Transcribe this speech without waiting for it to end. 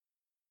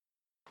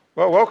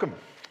Well, welcome.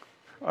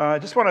 I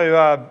just want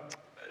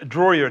to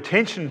draw your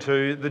attention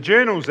to the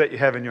journals that you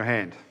have in your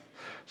hand.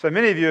 So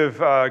many of you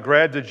have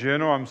grabbed a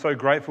journal. I'm so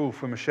grateful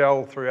for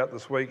Michelle throughout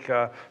this week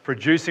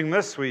producing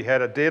this. We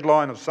had a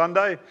deadline of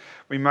Sunday.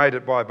 We made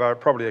it by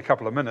probably a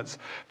couple of minutes,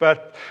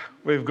 but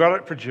we've got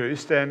it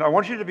produced, and I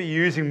want you to be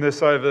using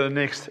this over the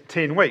next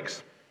 10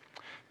 weeks,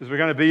 because we're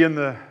going to be in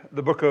the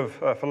book of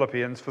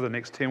Philippians for the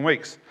next 10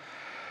 weeks.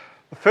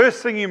 The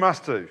first thing you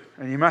must do,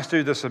 and you must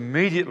do this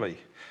immediately,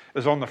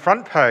 is on the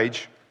front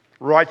page,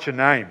 write your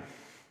name.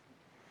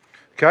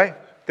 Okay?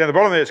 Down the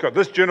bottom there, it's got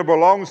 "this journal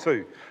belongs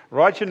to."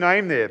 Write your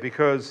name there,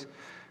 because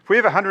if we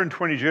have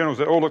 120 journals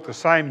that all look the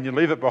same and you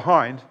leave it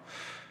behind,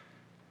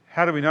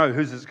 how do we know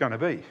whose it's going to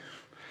be?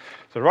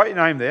 So write your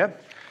name there.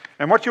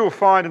 And what you will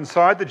find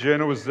inside the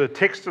journal is the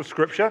text of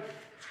Scripture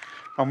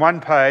on one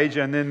page,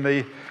 and then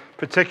the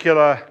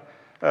particular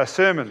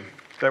sermon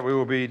that we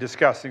will be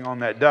discussing on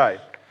that day.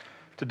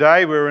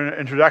 Today we're in an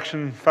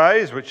introduction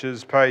phase, which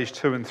is page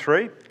 2 and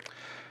 3.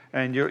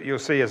 And you'll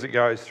see as it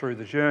goes through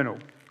the journal.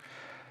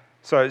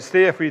 So it's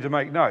there for you to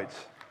make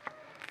notes.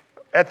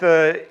 At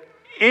the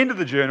end of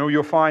the journal,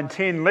 you'll find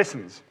 10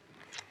 lessons.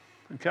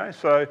 Okay,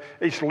 so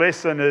each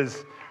lesson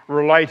is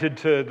related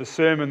to the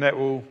sermon that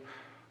will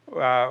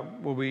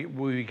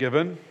be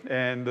given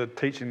and the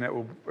teaching that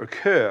will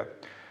occur.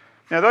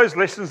 Now, those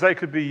lessons, they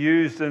could be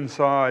used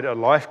inside a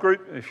life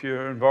group, if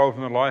you're involved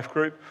in a life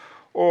group,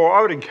 or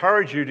I would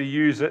encourage you to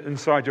use it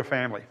inside your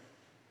family.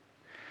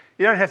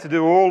 You don't have to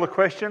do all the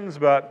questions,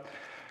 but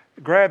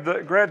grab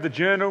the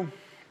journal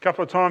a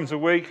couple of times a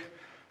week,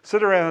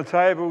 sit around the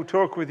table,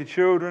 talk with your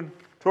children,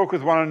 talk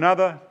with one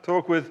another,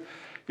 talk with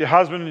your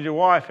husband and your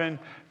wife, and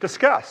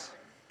discuss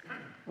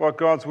what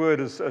God's Word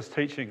is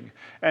teaching.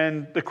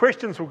 And the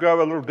questions will go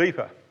a little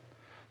deeper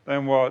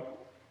than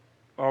what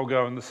I'll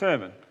go in the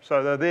sermon.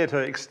 So they're there to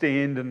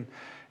extend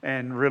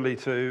and really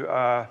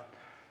to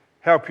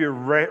help you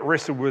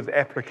wrestle with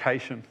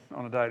application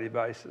on a daily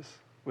basis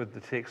with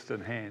the text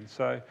in hand.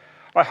 So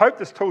I hope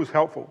this tool is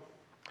helpful.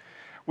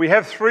 We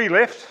have 3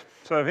 left,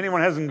 so if anyone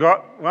hasn't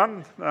got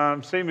one,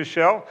 see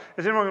Michelle.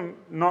 Has anyone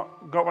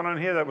not got one in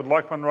here that would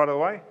like one right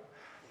away?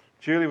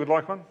 Julie would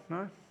like one?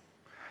 No?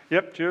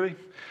 Yep, Julie.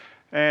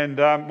 And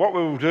what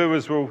we'll do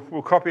is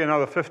we'll copy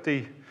another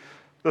 50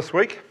 this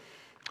week,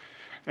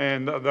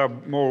 and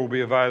more will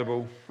be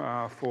available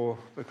for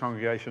the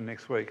congregation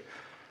next week.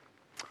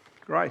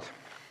 Great.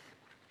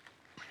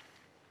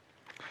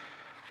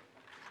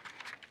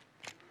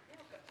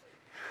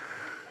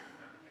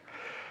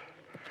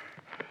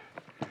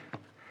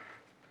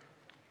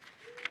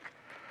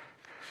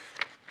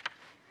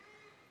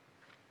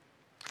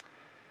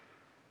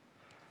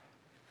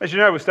 As you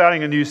know, we're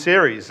starting a new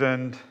series,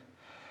 and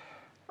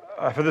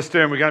for this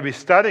term we're going to be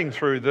studying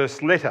through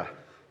this letter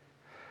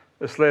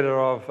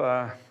of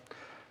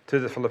to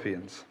the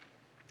Philippians.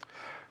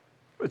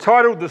 We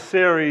titled the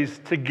series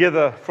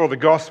 "Together for the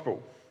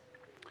Gospel,"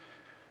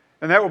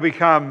 and that will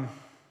become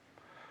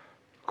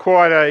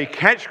quite a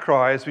catch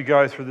cry as we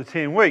go through the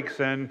 10 weeks,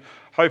 and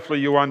hopefully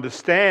you'll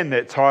understand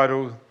that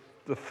title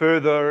the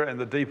further and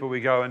the deeper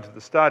we go into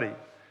the study.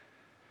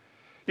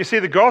 You see,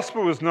 the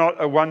gospel is not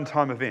a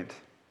one-time event.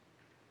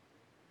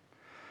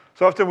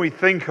 So often we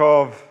think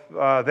of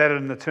that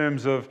in the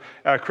terms of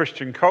our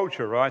Christian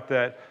culture, right?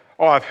 That,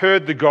 I've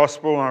heard the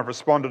gospel and I've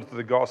responded to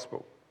the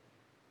gospel.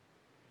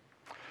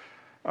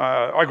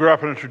 I grew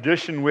up in a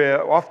tradition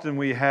where often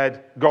we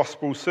had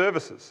gospel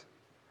services,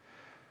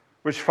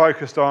 which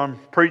focused on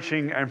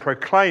preaching and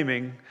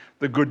proclaiming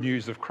the good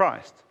news of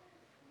Christ.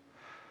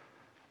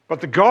 But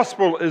the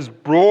gospel is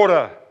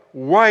broader,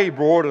 way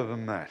broader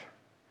than that,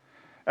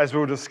 as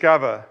we'll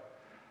discover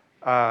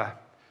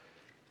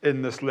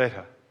in this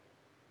letter,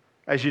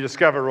 as you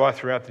discover right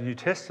throughout the New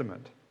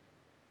Testament.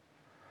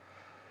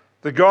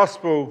 The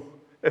gospel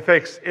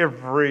affects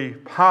every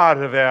part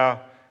of our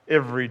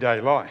everyday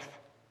life.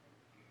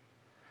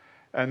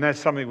 And that's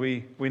something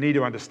we need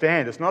to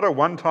understand. It's not a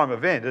one-time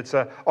event, it's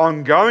an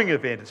ongoing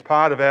event. It's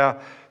part of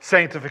our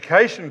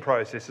sanctification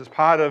process. It's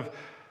part of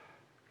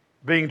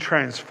being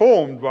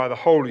transformed by the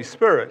Holy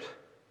Spirit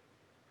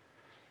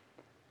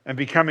and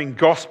becoming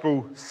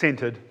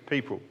gospel-centered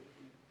people.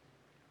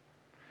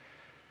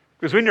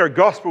 Because when you're a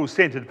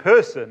gospel-centered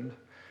person,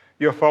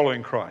 you're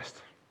following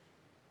Christ.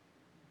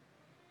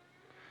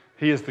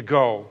 He is the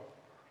goal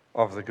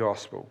of the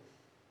gospel.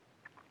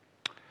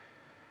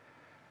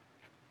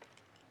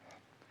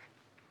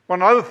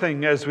 One other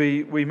thing as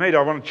we meet,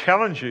 I want to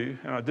challenge you,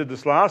 and I did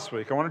this last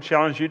week, I want to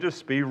challenge you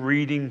to be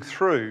reading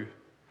through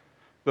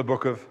the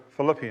book of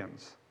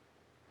Philippians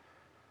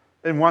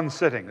in one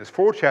sitting. There's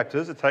 4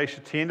 chapters, it takes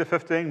you 10 to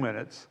 15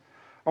 minutes.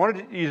 I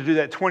wanted you to do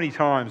that 20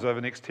 times over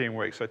the next 10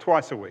 weeks, so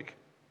twice a week.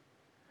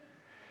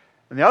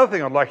 And the other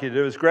thing I'd like you to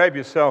do is grab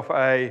yourself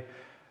a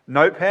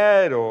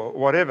notepad or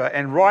whatever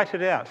and write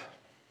it out.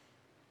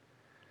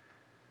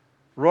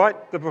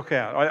 Write the book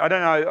out. I don't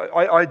know,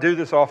 I do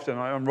this often.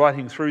 I'm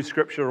writing through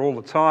Scripture all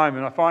the time,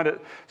 and I find it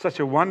such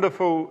a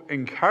wonderful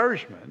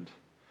encouragement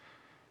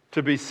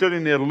to be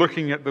sitting there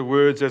looking at the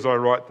words as I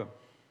write them.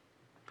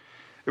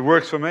 It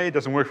works for me. It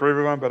doesn't work for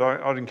everyone, but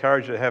I'd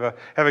encourage you to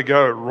have a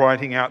go at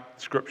writing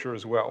out Scripture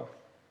as well.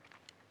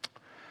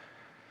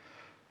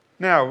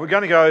 Now, we're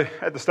going to go,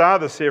 at the start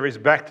of the series,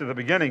 back to the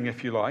beginning,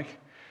 if you like.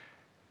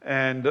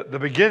 And the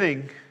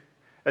beginning,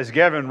 as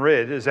Gavin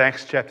read, is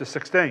Acts chapter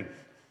 16.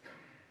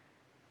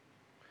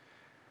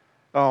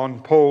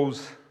 On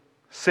Paul's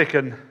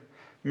second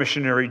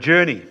missionary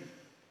journey.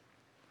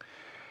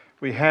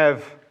 We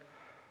have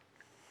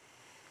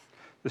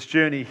this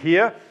journey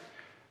here.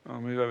 I'll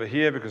move over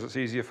here because it's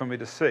easier for me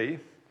to see.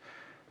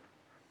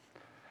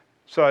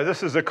 So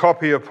this is a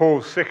copy of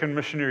Paul's second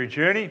missionary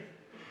journey,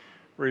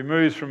 where he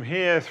moves from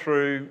here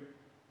through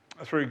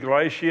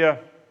Galatia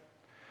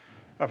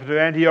up to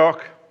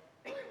Antioch,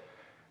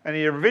 and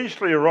he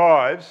eventually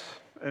arrives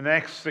in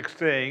Acts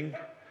 16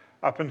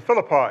 up in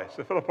Philippi.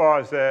 So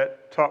Philippi is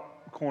that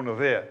top corner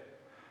there.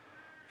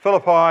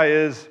 Philippi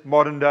is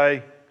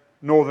modern-day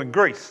northern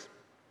Greece.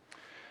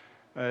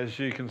 As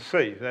you can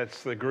see,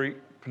 that's the Greek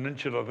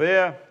peninsula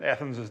there.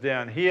 Athens is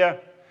down here,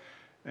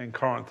 and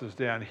Corinth is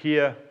down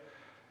here.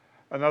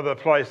 Another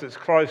place that's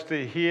close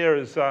to here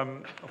is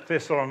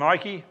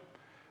Thessaloniki,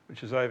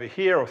 which is over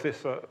here, or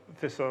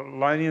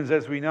Thessalonians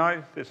as we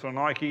know.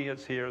 Thessaloniki,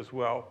 it's here as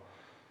well.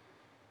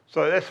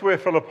 So that's where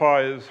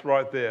Philippi is,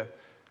 right there.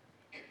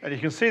 And you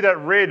can see that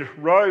red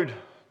road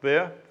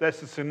there.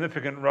 That's a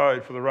significant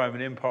road for the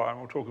Roman Empire, and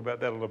we'll talk about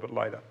that a little bit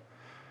later.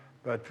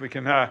 But we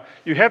can.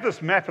 You have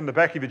this map in the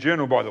back of your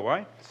journal, by the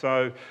way.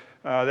 So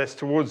that's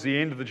towards the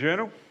end of the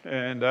journal,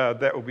 and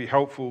that will be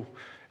helpful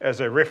as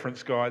a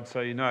reference guide,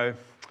 so you know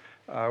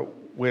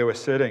where we're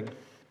sitting.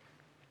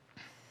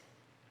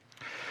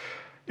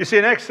 You see,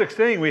 in Acts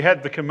 16, we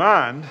had the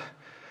command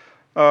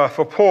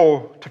for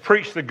Paul to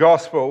preach the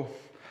gospel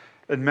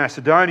in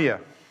Macedonia.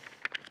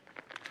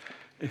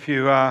 If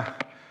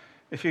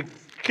you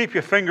keep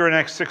your finger in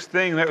Acts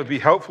 16, that would be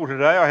helpful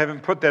today. I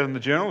haven't put that in the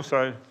journal,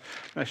 so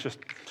that's just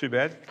too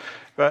bad.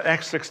 But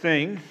Acts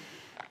 16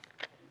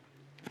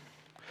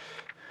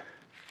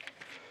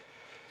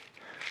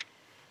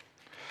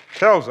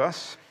 tells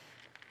us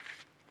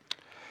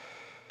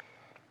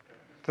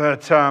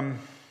that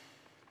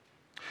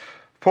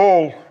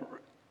Paul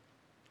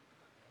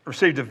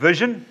received a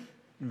vision,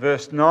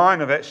 verse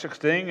 9 of Acts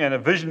 16, and a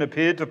vision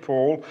appeared to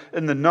Paul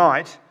in the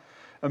night.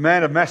 A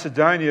man of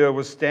Macedonia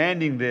was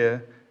standing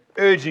there,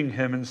 urging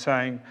him and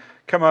saying,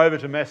 "Come over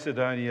to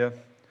Macedonia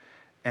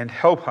and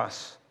help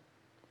us."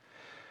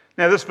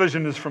 Now, this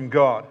vision is from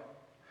God.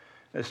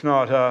 It's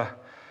not.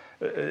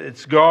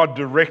 It's God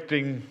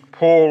directing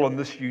Paul in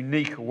this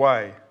unique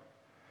way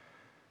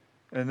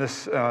in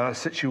this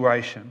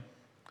situation.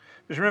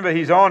 Just remember,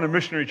 he's on a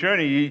missionary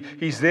journey.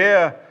 He's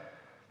there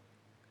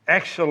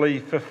actually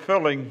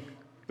fulfilling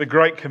the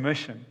Great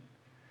Commission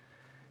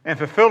and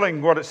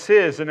fulfilling what it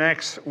says in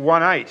Acts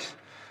 1:8.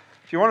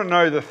 If you want to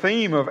know the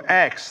theme of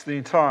Acts, the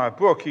entire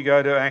book, you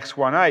go to Acts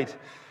 1:8,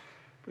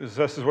 because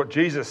this is what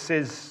Jesus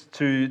says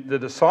to the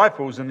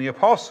disciples and the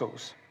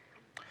apostles.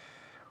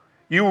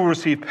 "You will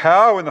receive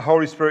power when the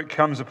Holy Spirit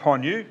comes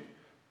upon you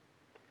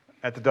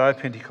at the day of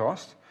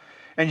Pentecost,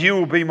 and you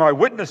will be my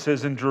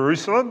witnesses in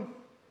Jerusalem,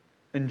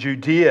 in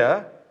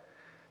Judea,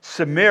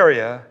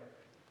 Samaria,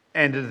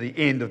 and to the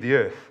end of the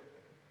earth."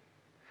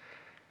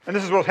 And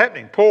this is what's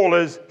happening. Paul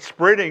is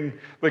spreading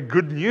the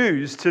good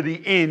news to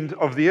the end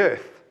of the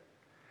earth.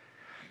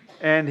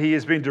 And he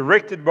has been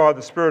directed by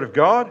the Spirit of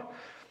God,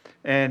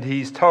 and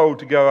he's told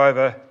to go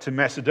over to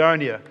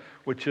Macedonia,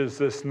 which is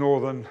this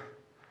northern...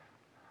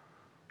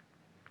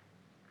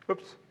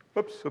 Which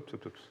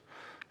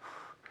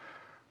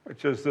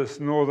is this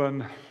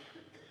northern...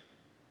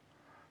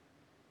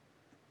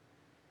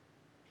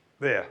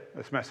 There,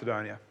 that's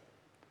Macedonia.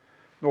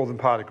 Northern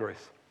part of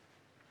Greece.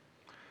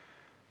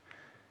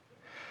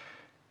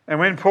 And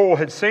when Paul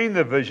had seen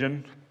the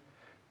vision,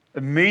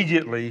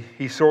 immediately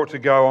he sought to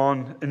go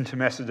on into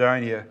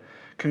Macedonia,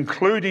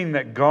 concluding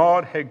that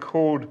God had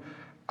called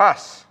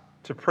us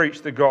to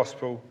preach the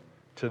gospel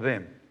to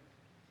them.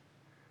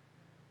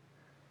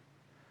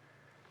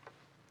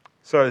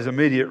 So his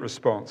immediate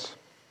response.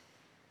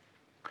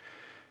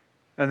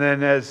 And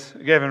then as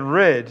Gavin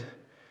read,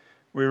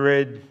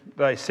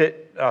 they set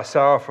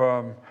sail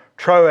from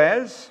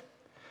Troas,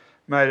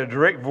 made a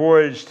direct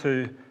voyage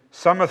to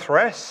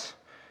Samothrace,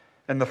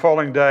 and the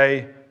following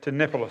day to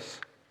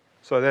Neapolis.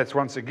 So that's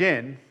once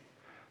again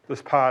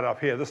this part up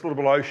here, this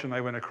little ocean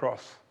they went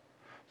across.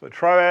 So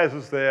Troas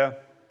is there,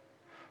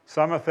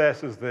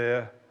 Samothrace is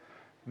there,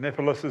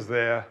 Neapolis is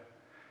there,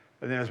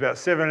 and then it's about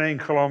 17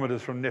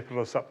 kilometres from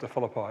Neapolis up to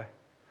Philippi.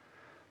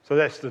 So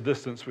that's the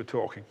distance we're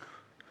talking.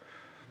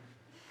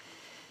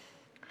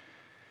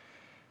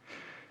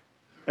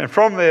 And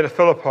from there to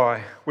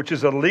Philippi, which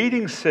is a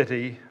leading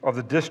city of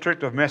the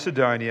district of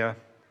Macedonia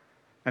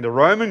and a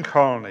Roman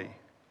colony,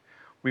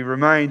 we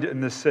remained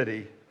in this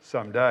city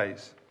some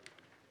days.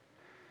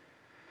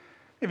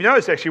 If you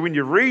notice, actually, when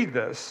you read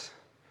this,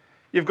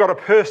 you've got a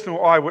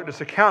personal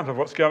eyewitness account of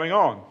what's going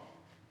on.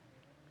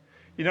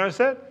 You notice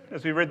that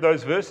as we read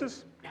those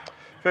verses?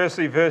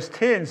 Firstly, verse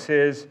 10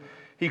 says,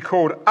 he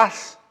called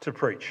us to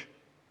preach.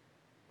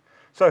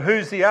 So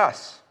who's the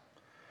us?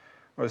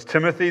 Well, there's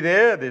Timothy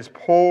there, there's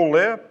Paul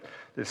there,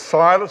 there's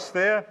Silas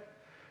there,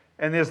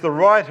 and there's the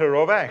writer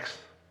of Acts,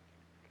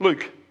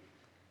 Luke.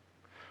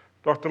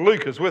 Dr.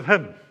 Luke is with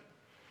him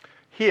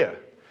here.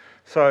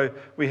 So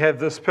we have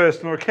this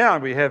personal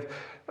account. We have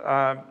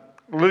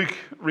Luke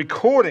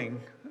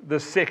recording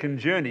this second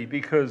journey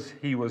because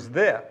he was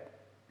there.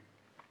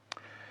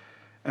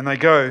 And they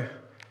go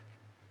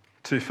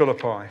to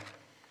Philippi.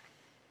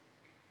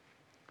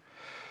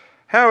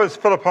 How is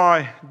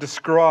Philippi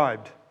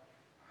described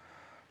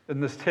in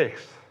this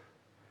text?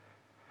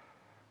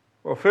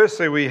 Well,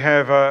 firstly, we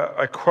have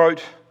a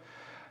quote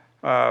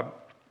from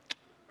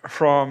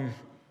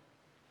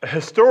a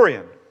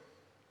historian,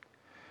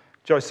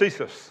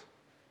 Josephus.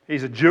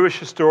 He's a Jewish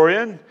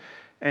historian,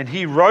 and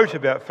he wrote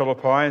about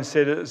Philippi and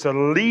said it's a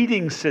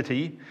leading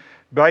city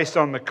based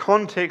on the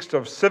context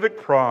of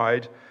civic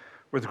pride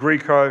with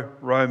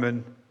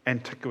Greco-Roman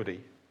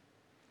antiquity.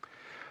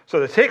 So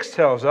the text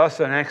tells us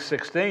in Acts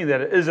 16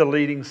 that it is a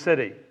leading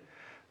city.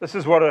 This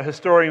is what a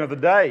historian of the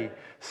day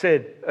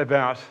said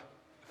about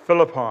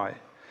Philippi.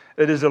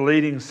 It is a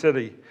leading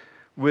city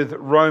with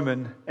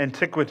Roman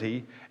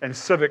antiquity and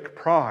civic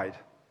pride.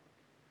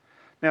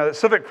 Now, that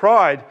civic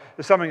pride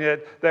is something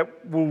that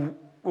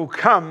will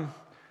come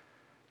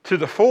to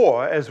the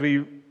fore as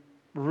we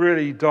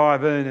really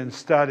dive in and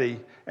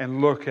study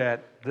and look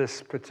at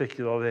this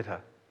particular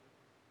letter.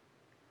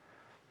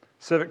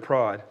 Civic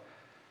pride.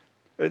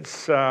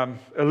 It's a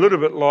little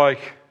bit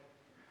like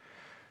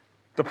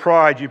the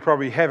pride you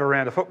probably have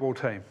around a football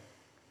team.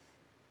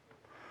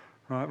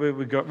 Right?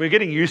 We're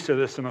getting used to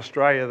this in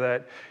Australia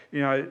that,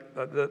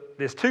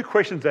 there's two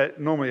questions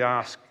that normally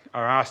are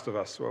asked of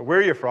us. Well, where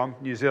are you from?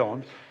 New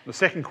Zealand. The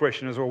second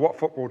question is, well, what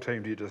football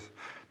team do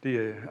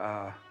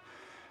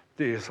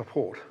you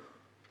support?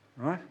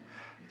 Right?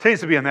 It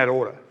tends to be in that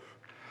order.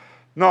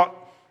 Not,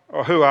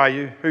 who are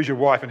you, who's your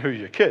wife, and who's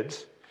your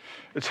kids.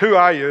 It's who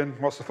are you and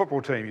what's the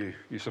football team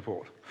you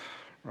support,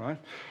 right?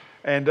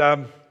 And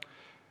that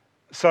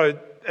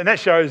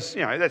shows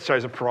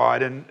a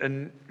pride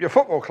in your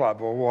football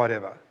club or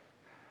whatever.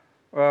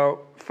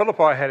 Well,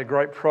 Philippi had a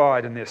great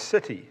pride in their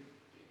city,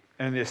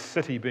 and their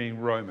city being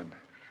Roman,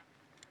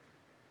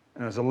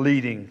 and it was a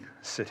leading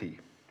city.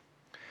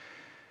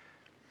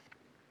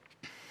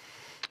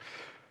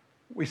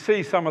 We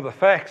see some of the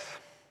facts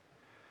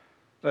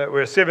that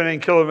we're 17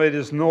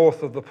 kilometres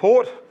north of the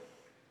port.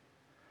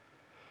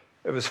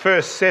 It was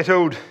first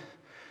settled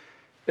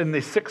in the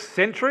 6th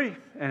century,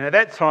 and at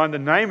that time the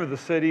name of the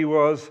city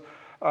was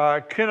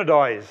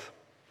Kunadais,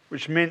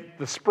 which meant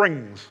the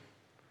springs.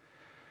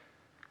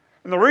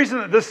 And the reason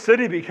that this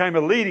city became a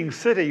leading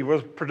city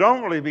was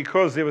predominantly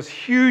because there was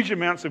huge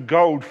amounts of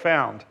gold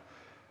found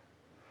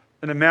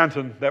in a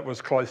mountain that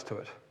was close to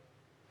it,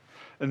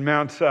 in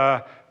Mount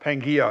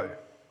Pangeo.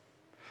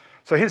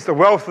 So hence the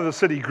wealth of the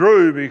city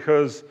grew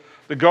because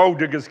the gold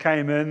diggers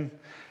came in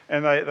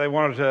and they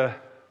wanted to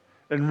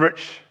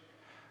enrich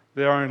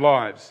their own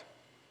lives.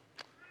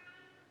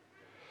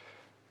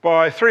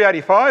 By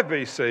 385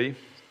 BC,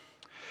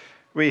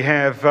 we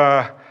have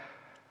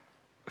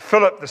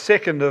Philip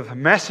II of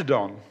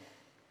Macedon,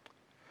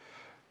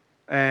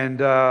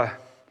 and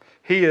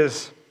he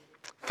is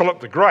Philip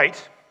the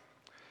Great,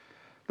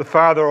 the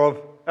father of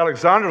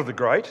Alexander the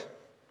Great.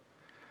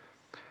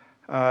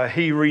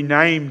 He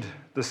renamed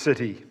the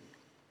city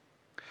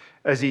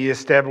as he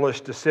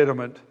established a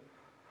settlement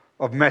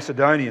of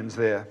Macedonians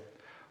there.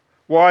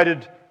 Why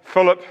did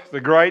Philip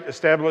the Great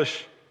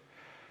establish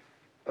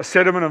a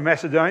settlement of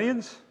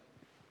Macedonians?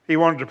 He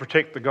wanted to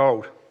protect the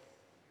gold.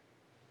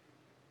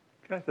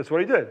 Okay, that's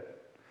what he did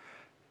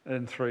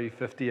in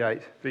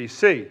 358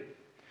 BC.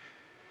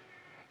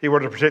 He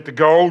wanted to protect the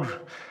gold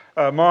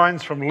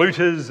mines from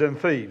looters and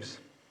thieves.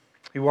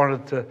 He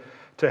wanted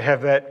to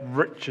have that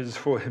riches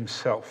for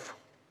himself.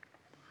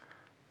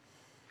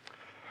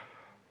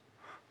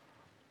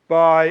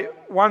 By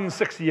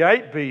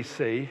 168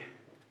 BC,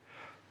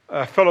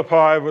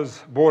 Philippi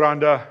was brought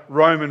under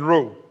Roman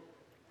rule.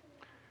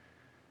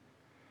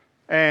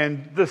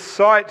 And this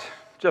site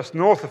just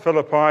north of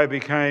Philippi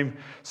became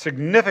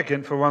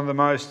significant for one of the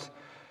most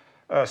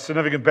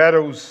significant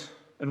battles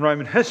in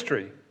Roman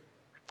history.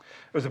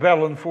 It was a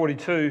battle in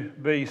 42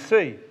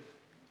 BC.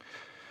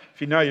 If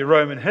you know your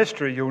Roman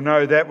history, you'll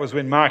know that was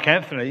when Mark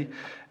Antony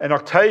and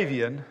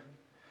Octavian,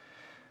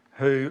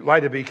 who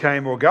later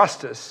became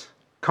Augustus,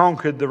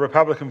 conquered the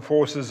Republican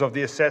forces of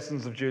the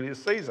assassins of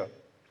Julius Caesar.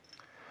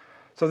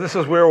 So this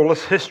is where all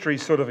this history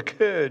sort of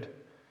occurred.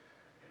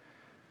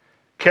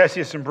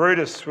 Cassius and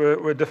Brutus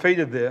were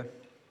defeated there.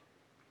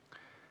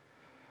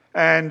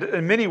 And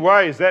in many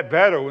ways, that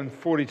battle in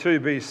 42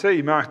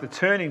 BC marked the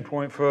turning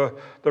point for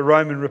the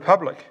Roman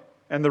Republic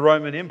and the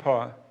Roman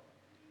Empire.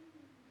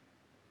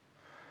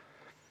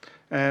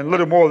 And a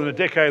little more than a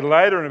decade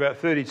later, in about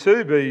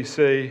 32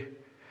 BC,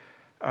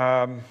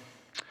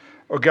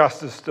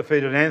 Augustus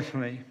defeated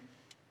Antony,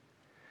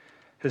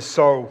 his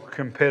sole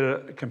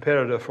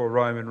competitor for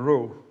Roman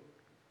rule.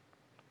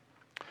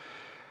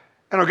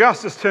 And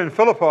Augustus turned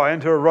Philippi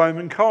into a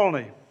Roman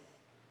colony.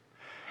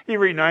 He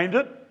renamed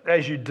it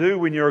as you do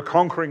when you're a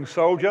conquering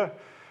soldier,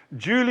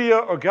 Julia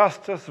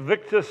Augustus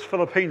Victus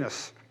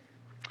Philippinus.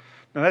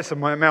 Now that's a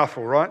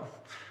mouthful, right?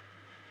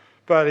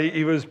 But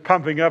he was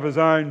pumping up his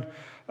own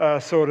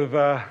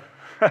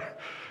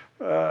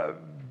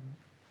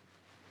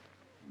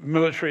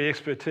military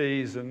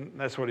expertise, and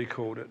that's what he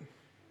called it.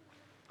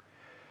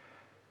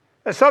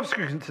 And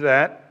subsequent to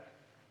that,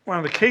 one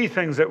of the key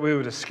things that we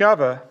will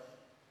discover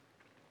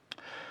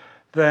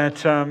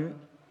that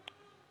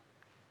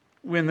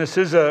when this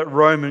is a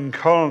Roman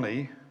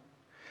colony,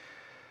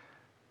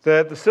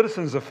 that the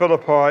citizens of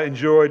Philippi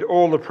enjoyed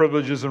all the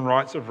privileges and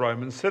rights of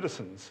Roman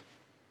citizens.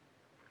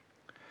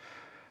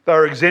 They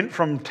were exempt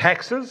from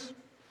taxes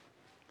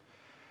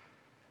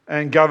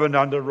and governed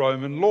under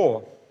Roman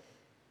law.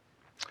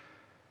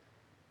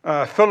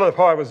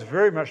 Philippi was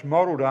very much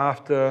modelled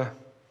after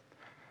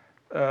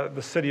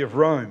the city of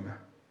Rome.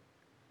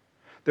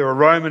 There were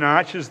Roman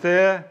arches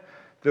there,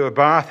 there were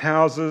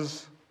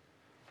bathhouses,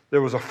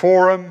 there was a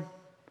forum,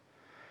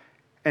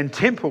 and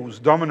temples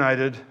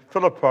dominated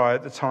Philippi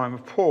at the time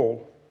of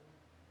Paul.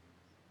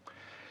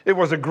 It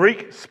was a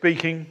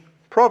Greek-speaking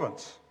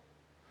province,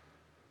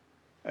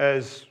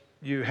 as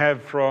you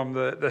have from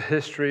the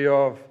history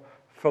of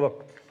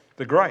Philip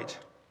the Great.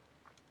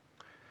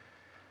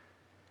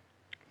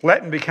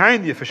 Latin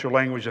became the official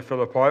language of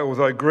Philippi,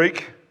 although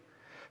Greek,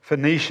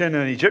 Phoenician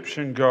and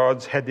Egyptian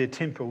gods had their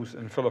temples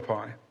in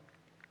Philippi.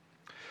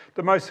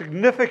 The most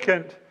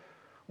significant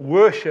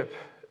worship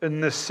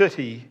in this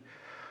city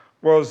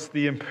was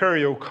the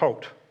imperial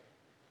cult.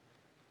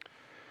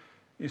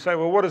 You say,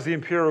 well, what is the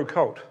imperial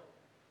cult?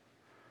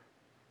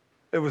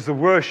 It was the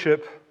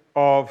worship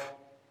of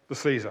the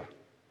Caesar,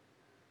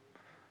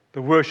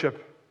 the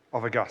worship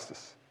of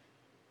Augustus.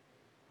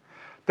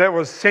 That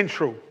was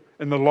central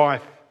in the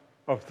life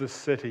of this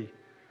city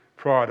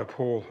prior to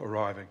Paul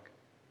arriving.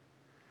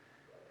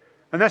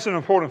 And that's an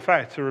important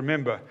fact to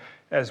remember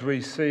as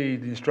we see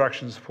the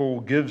instructions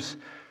Paul gives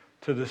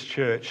to this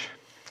church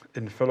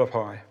in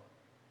Philippi.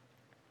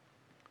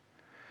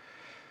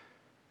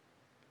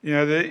 You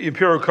know, the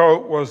imperial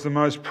cult was the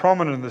most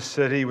prominent in the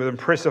city, with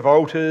impressive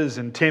altars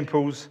and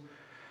temples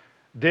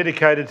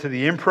dedicated to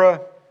the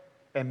emperor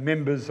and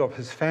members of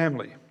his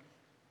family.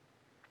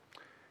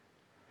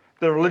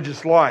 The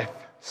religious life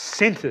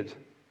centred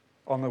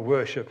on the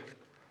worship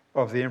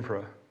of the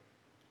emperor.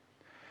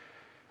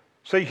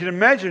 So you can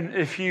imagine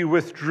if you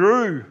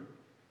withdrew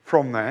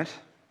from that.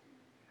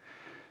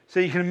 So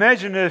you can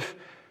imagine if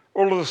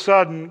all of a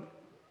sudden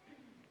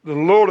the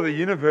Lord of the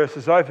universe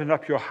has opened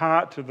up your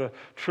heart to the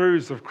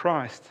truths of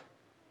Christ.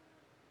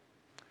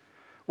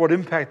 What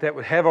impact that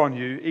would have on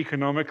you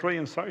economically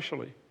and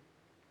socially.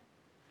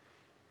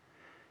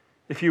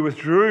 If you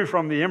withdrew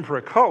from the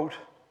emperor cult,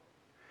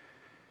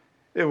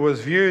 it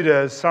was viewed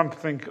as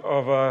something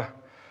of a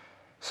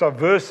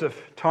subversive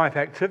type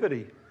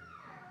activity.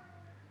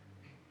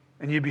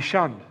 And you'd be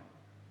shunned.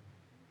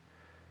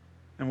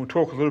 And we'll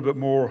talk a little bit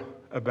more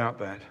about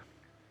that.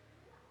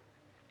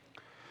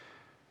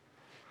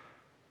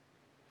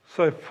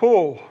 So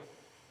Paul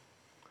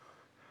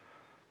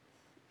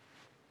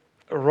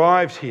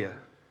arrived here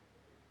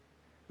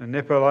in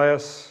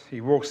Neapolis.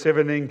 He walked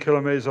 17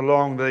 kilometres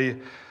along the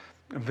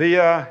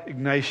Via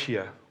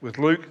Ignatia with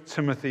Luke,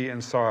 Timothy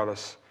and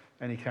Silas,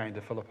 and he came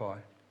to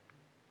Philippi.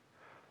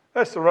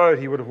 That's the road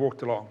he would have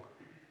walked along.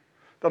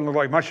 Doesn't look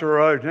like much of a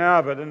road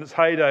now, but in its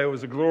heyday it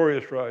was a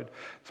glorious road.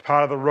 It's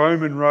part of the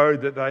Roman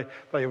road that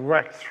they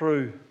whacked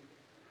through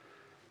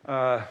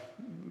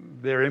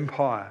their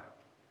empire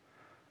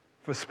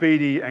for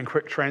speedy and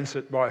quick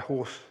transit by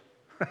horse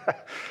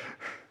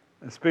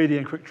and speedy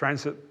and quick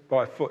transit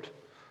by foot.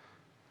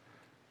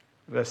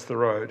 That's the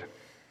road.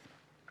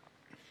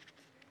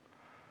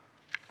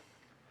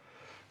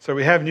 So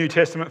we have New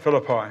Testament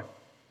Philippi.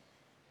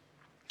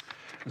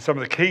 And some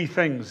of the key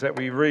things that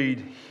we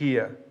read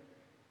here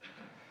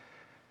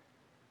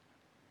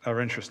are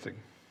interesting.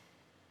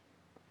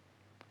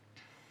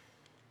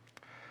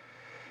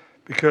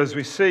 Because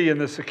we see in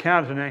this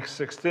account in Acts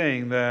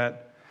 16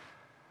 that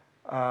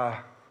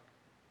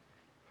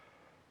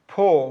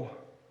Paul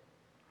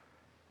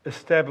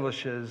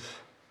establishes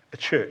a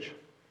church.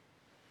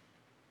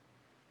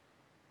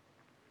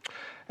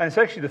 And it's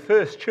actually the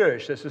first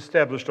church that's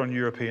established on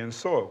European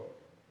soil.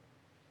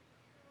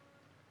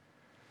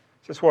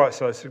 That's why it's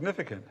so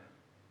significant.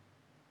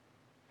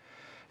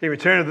 He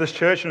returned to this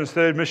church on his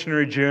third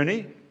missionary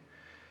journey.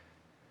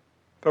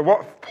 But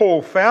what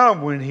Paul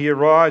found when he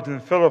arrived in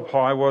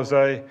Philippi was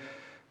a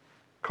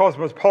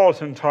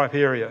cosmopolitan type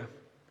area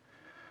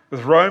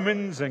with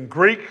Romans and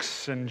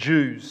Greeks and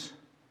Jews.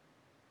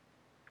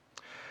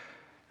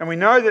 And we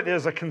know that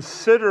there's a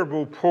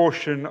considerable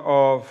portion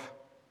of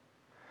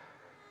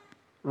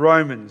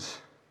Romans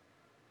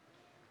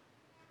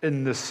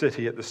in this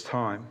city at this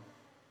time.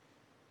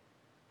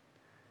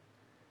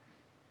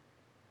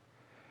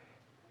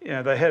 You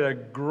know, they had a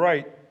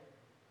great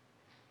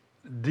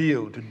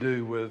deal to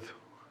do with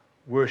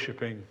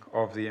worshipping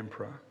of the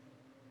emperor.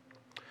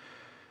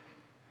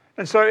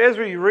 And so as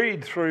we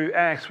read through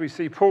Acts, we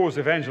see Paul's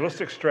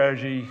evangelistic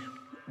strategy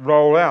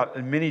roll out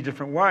in many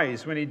different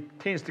ways. When he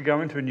tends to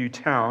go into a new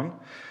town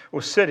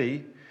or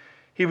city,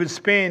 he would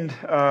spend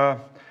the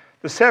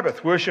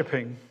Sabbath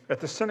worshipping at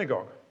the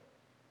synagogue.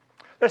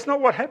 That's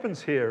not what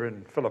happens here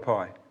in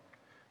Philippi.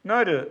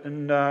 Note it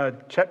in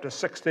chapter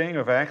 16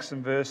 of Acts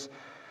and verse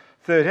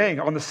 13.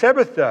 On the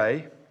Sabbath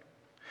day,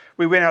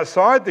 we went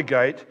outside the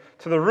gate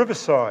to the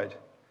riverside,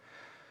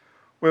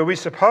 where we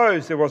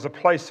supposed there was a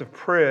place of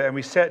prayer, and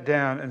we sat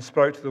down and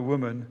spoke to the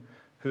women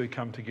who had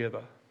come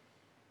together.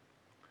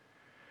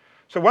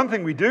 So one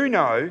thing we do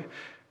know,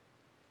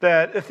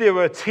 that if there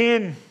were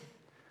 10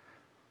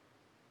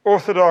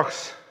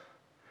 Orthodox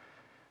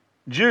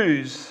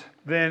Jews,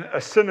 then a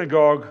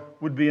synagogue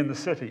would be in the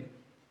city.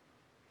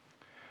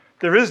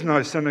 There is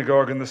no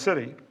synagogue in the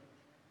city.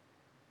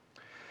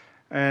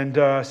 And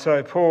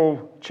so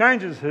Paul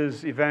changes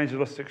his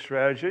evangelistic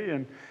strategy,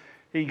 and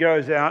he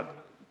goes out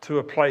to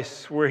a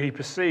place where he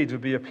perceives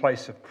would be a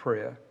place of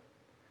prayer.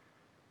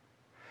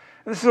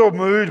 And this is all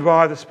moved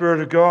by the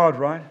Spirit of God,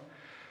 right?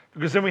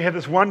 Because then we have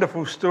this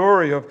wonderful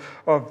story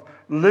of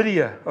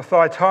Lydia of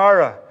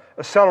Thyatira,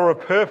 a seller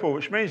of purple,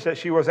 which means that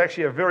she was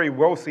actually a very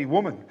wealthy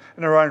woman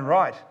in her own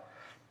right.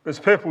 This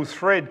purple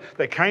thread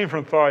that came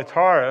from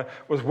Thyatira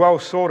was well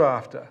sought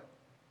after.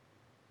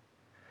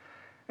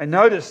 And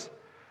notice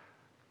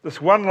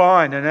this one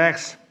line in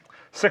Acts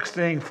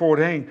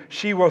 16:14,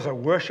 she was a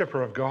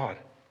worshipper of God.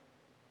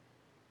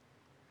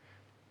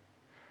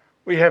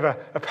 We have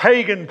a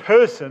pagan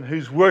person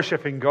who's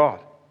worshipping God.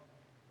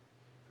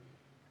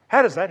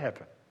 How does that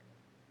happen?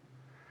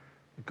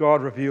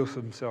 God reveals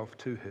himself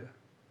to her.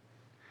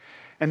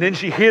 And then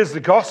she hears the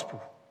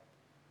gospel.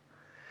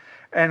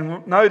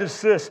 And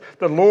notice this,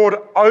 the Lord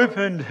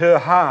opened her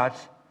heart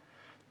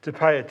to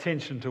pay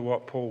attention to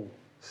what Paul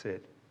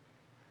said.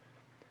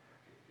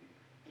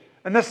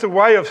 And that's the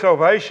way of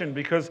salvation,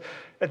 because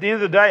at the end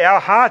of the day, our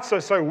hearts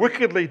are so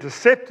wickedly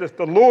deceptive.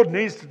 The Lord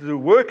needs to do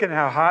work in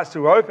our hearts,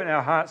 to open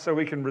our hearts so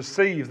we can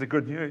receive the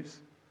good news.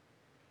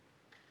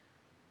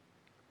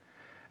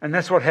 And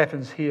that's what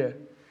happens here.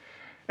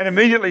 And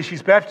immediately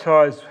she's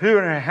baptized, her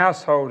and her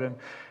household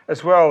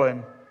as well.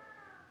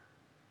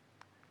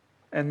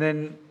 And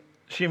then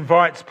she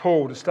invites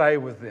Paul to stay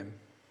with them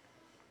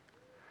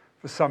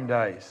for some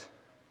days.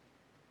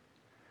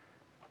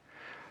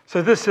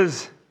 So this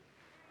is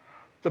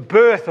the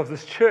birth of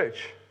this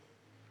church.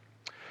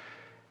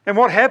 And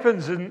what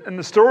happens in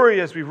the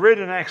story, as we read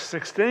in Acts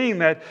 16,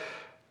 that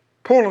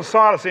Paul and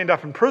Silas end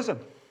up in prison.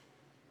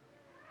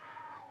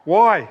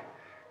 Why?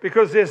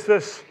 Because there's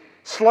this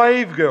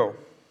slave girl.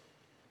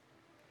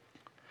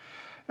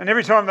 And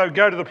every time they would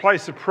go to the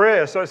place of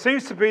prayer, so it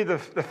seems to be the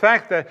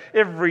fact that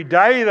every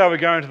day they were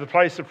going to the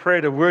place of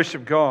prayer to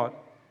worship God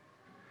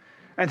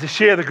and to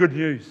share the good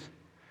news.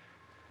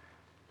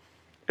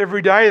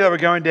 Every day they were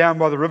going down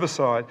by the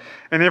riverside,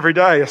 and every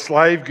day a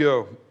slave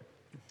girl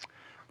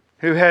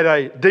who had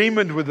a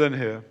demon within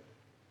her,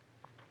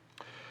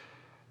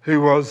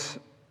 who was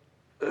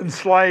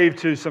enslaved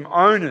to some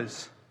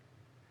owners.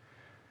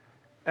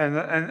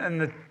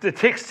 And the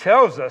text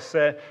tells us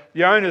that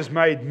the owners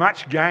made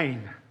much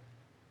gain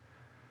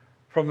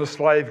from the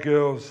slave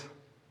girl's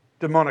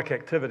demonic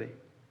activity,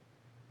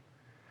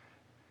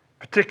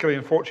 particularly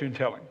in fortune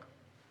telling.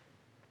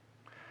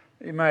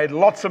 He made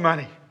lots of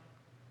money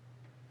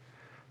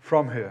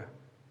from her.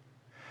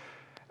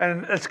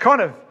 And it's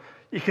kind of,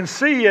 you can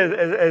see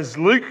as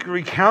Luke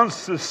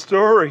recounts this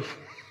story,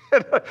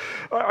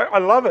 I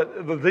love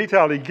it, the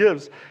detail he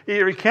gives.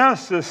 He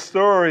recounts this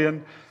story,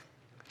 and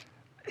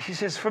he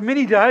says, for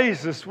many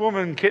days this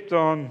woman kept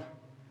on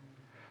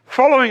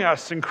following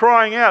us and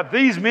crying out,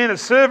 these men are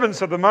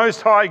servants of the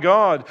Most High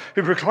God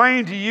who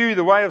proclaim to you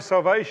the way of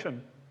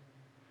salvation.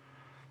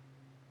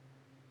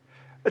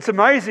 It's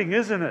amazing,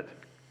 isn't it?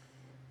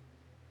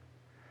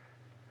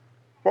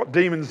 What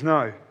demons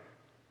know.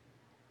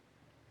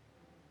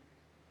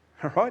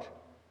 All right?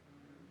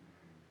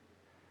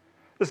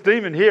 This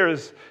demon here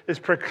is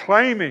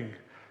proclaiming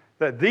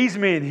that these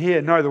men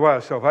here know the way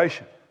of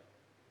salvation.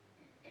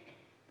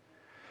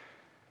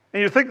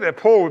 And you'd think that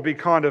Paul would be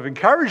kind of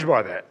encouraged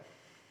by that.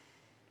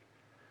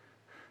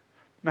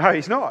 No,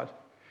 he's not.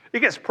 He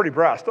gets pretty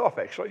brassed off,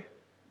 actually.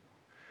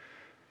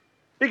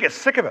 He gets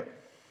sick of it.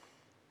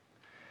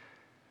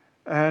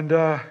 And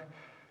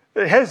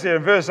it has there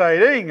in verse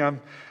 18,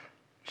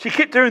 she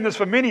kept doing this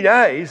for many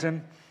days,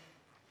 and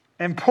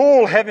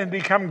Paul, having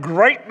become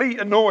greatly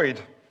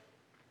annoyed.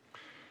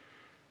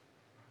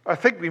 I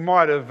think we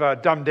might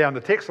have dumbed down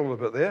the text a little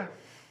bit there.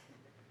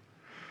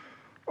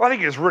 I think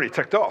he was really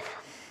ticked off.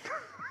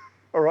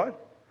 All right?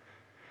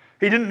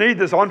 He didn't need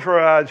this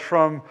entourage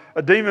from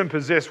a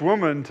demon-possessed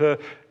woman to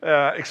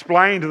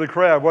explain to the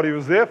crowd what he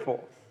was there for.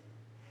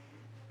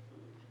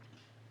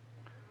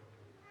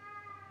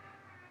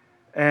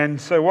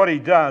 And so what he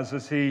does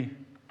is he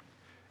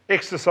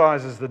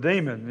exorcises the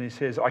demon. And he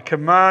says, I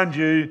command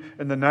you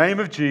in the name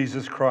of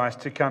Jesus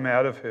Christ to come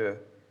out of her.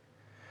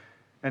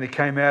 And it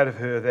came out of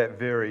her that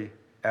very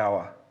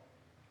hour.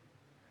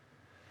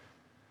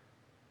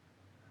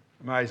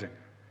 Amazing.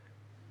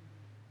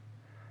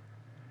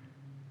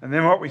 And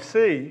then what we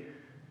see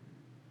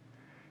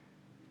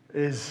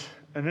is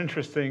an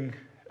interesting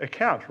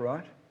account,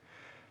 right?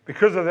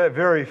 Because of that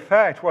very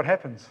fact, what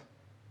happens?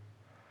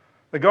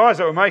 The guys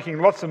that were making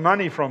lots of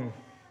money from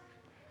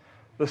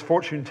this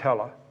fortune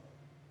teller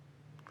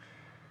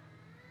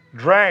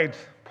dragged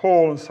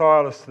Paul and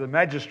Silas to the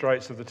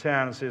magistrates of the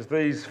town and says,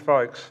 these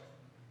folks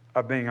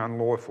are being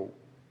unlawful.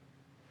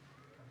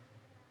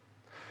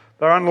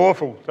 They're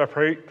unlawful. They're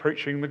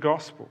preaching the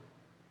gospel.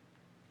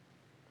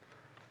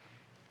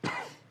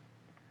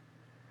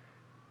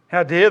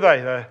 How dare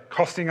they? They're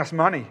costing us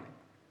money.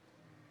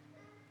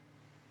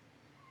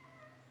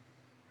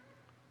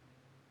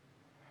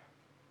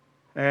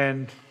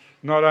 And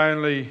not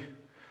only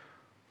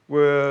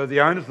were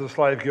the owners of the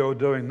slave girl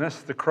doing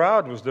this, the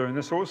crowd was doing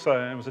this also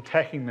and was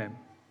attacking them.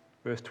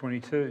 Verse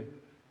 22.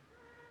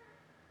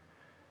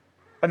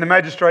 And the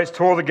magistrates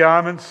tore the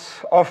garments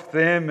off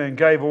them and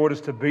gave orders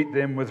to beat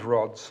them with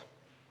rods.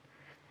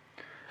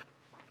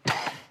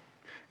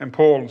 And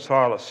Paul and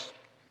Silas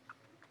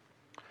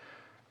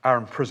are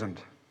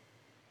imprisoned.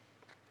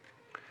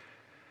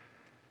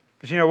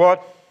 But you know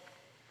what?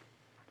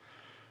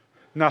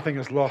 Nothing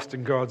is lost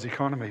in God's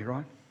economy,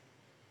 right?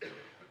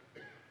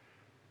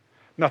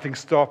 Nothing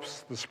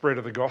stops the spread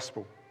of the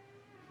gospel.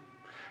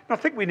 And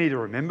I think we need to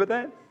remember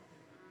that.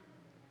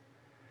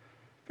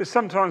 Because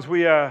sometimes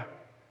we are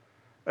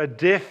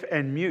deaf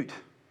and mute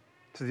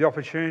to the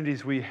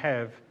opportunities we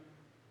have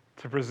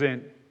to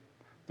present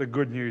the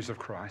good news of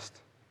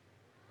Christ.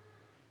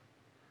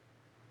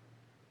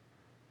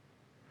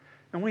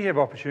 And we have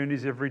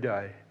opportunities every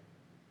day.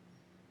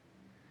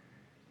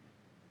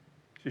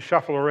 As you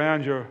shuffle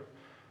around your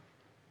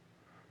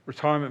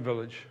retirement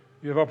village,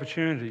 you have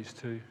opportunities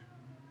to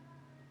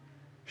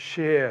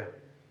share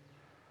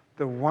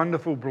the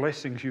wonderful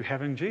blessings you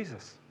have in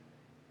Jesus.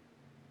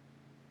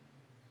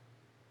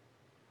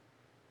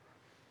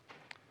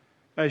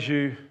 As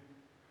you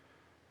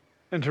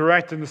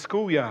interact in the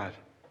schoolyard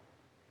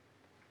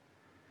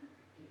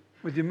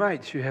with your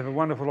mates, you have a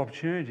wonderful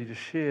opportunity to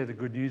share the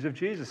good news of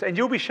Jesus. And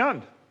you'll be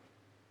shunned.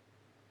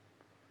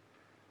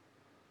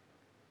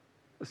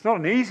 It's not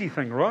an easy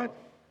thing, right?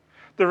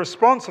 The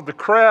response of the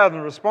crowd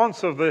and the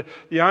response of the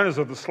owners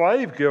of the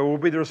slave girl will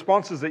be the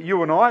responses that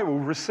you and I will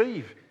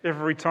receive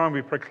every time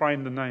we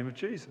proclaim the name of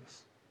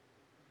Jesus.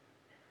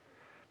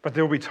 But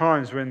there will be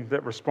times when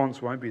that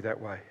response won't be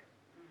that way,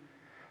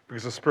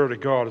 because the Spirit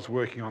of God is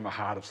working on the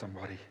heart of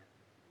somebody.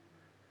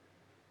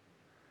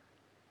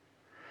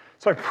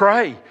 So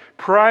pray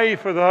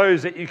for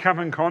those that you come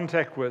in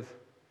contact with.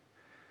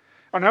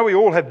 I know we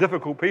all have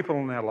difficult people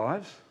in our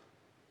lives.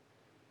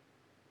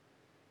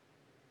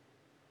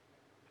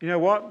 You know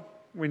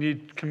what? When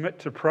you commit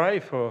to pray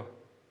for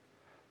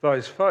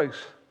those folks,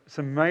 it's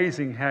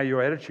amazing how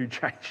your attitude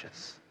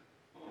changes.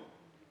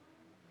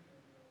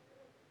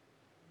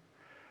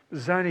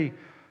 There's only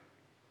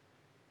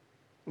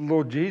the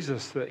Lord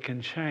Jesus that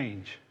can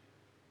change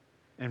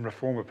and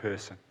reform a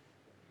person.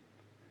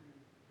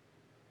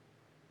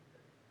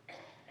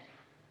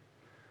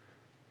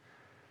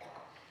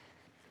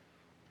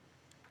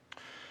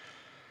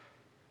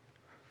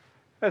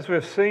 As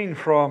we've seen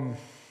from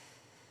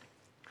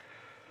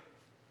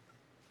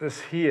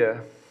this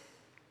here,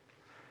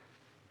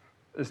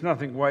 there's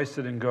nothing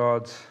wasted in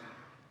God's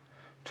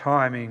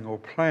timing or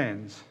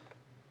plans.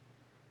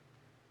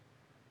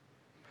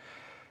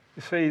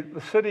 You see,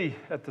 the city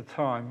at the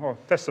time, well,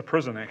 that's the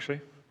prison actually,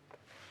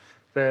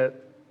 that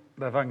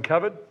they've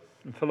uncovered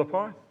in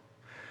Philippi.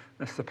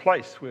 That's the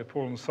place where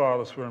Paul and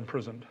Silas were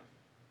imprisoned.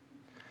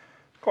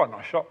 Quite a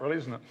nice shop, really,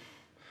 isn't it?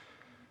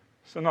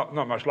 So not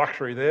much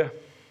luxury there.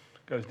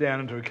 Goes down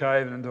into a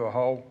cave and into a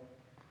hole.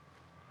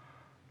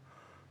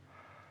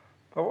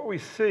 But what we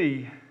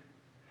see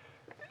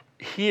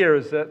here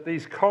is that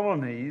these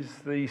colonies,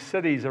 these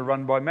cities, are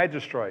run by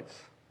magistrates.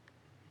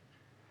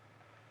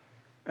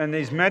 And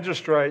these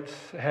magistrates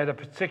had a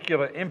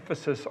particular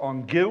emphasis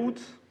on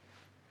guilds.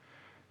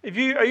 Are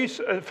you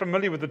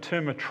familiar with the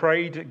term a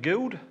trade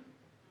guild?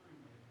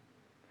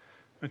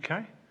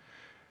 Okay.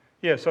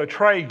 Yeah, so a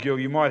trade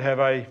guild, you might have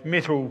a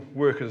metal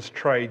workers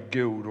trade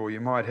guild, or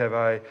you might have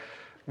a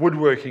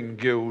woodworking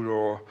guild,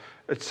 or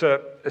it's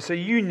a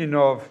union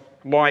of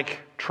like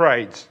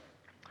trades.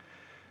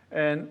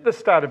 And this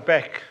started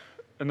back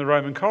in the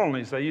Roman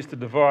colonies. They used to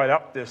divide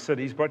up their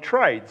cities by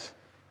trades,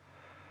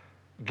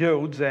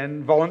 guilds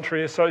and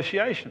voluntary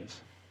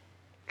associations.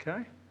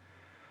 Okay?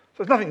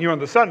 So it's nothing new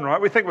under the sun, right?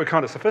 We think we're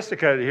kind of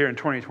sophisticated here in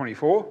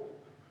 2024.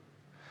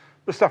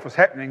 This stuff was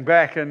happening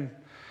back in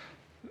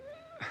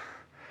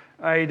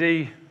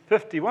AD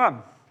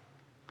 51.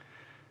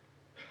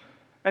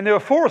 And there were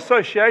 4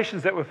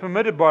 associations that were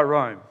permitted by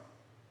Rome.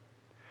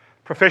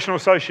 Professional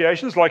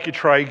associations like your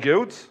trade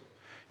guilds,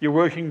 your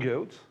working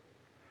guilds.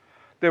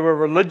 There were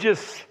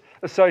religious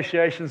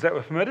associations that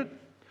were permitted.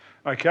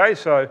 Okay,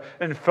 so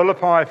in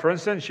Philippi, for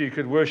instance, you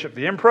could worship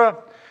the emperor,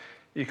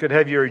 you could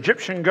have your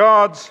Egyptian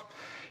gods,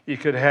 you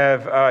could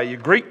have your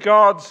Greek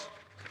gods,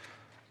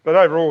 but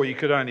overall you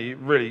should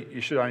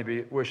only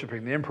be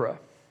worshipping the emperor.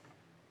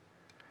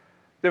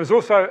 There was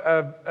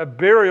also a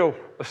burial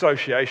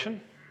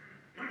association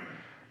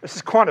This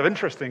is kind of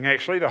interesting,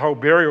 actually, the whole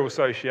burial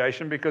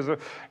association, because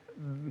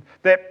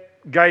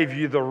that gave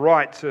you the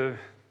right to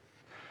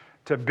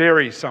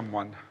bury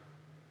someone.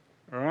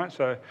 All right,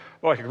 so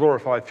like a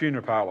glorified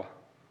funeral parlour.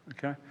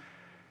 Okay,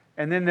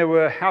 and then there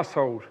were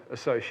household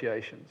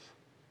associations.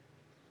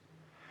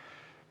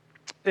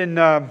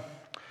 In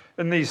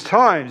these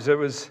times, it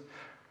was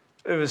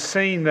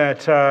seen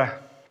that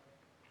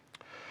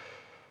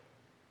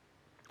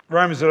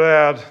Romans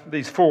allowed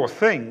these four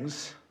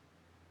things,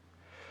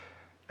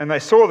 and they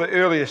saw the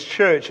earliest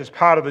church as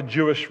part of the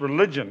Jewish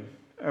religion,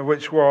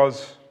 which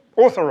was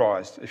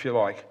authorised, if you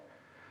like.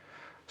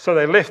 So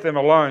they left them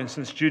alone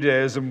since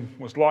Judaism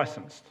was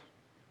licensed.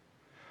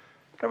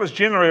 That was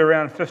generally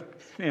around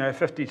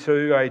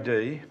 52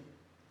 AD.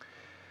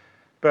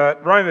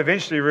 But Rome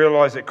eventually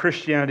realised that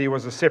Christianity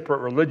was a separate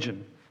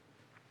religion,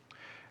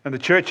 and the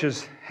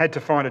churches had to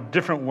find a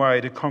different way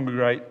to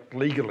congregate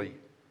legally.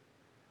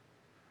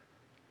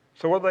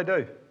 So what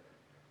do?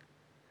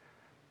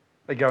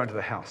 They go into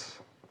the house.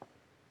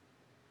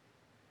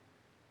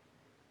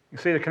 You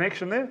see the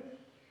connection there?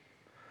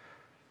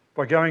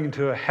 By going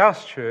into a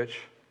house church,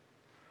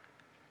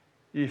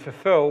 you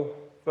fulfill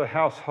the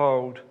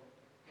household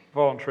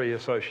voluntary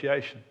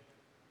association.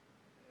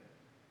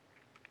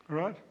 All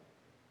right?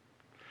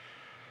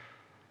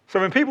 So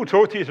when people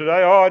talk to you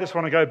today, I just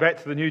want to go back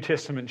to the New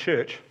Testament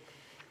church,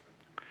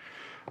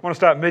 I want to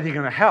start meeting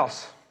in a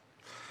house,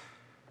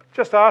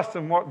 just ask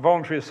them what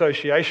voluntary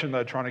association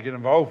they're trying to get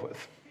involved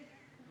with.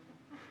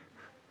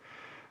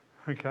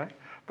 Okay?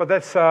 But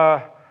that's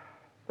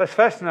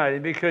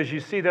fascinating, because you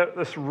see that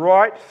this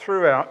right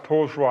throughout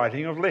Paul's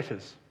writing of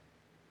letters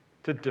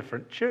to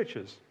different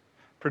churches.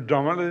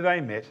 Predominantly they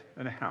met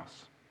in a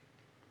house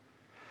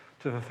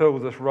to fulfill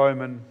this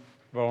Roman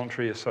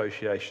voluntary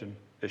association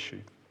issue.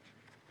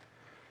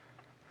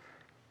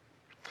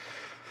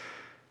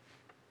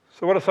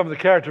 So what are some of the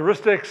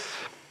characteristics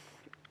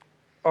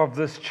of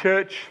this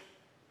church?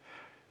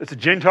 It's a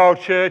Gentile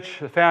church.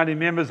 The founding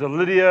members are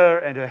Lydia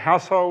and her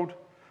household,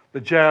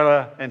 the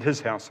jailer and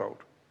his household.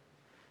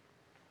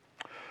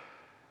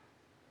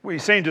 We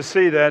seem to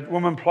see that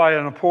women play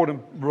an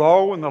important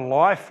role in the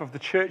life of the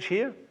church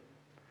here.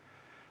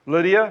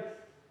 Lydia,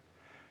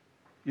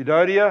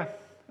 Euodia,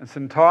 and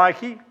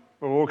Syntyche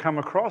will all come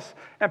across,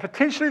 and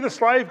potentially the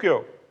slave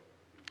girl.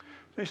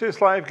 Potentially the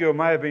slave girl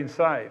may have been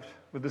saved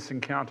with this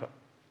encounter.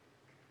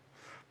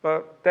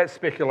 But that's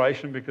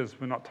speculation, because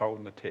we're not told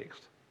in the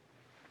text.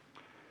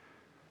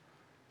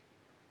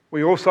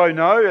 We also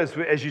know,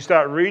 as you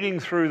start reading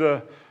through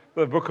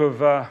the book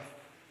of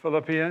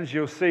Philippians,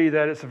 you'll see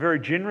that it's a very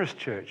generous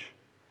church.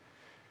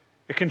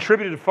 It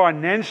contributed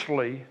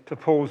financially to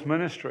Paul's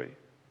ministry.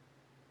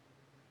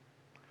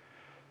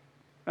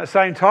 At the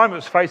same time, it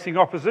was facing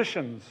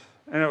oppositions,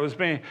 and it was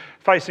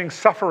facing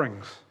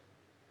sufferings.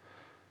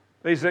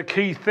 These are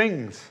key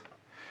things.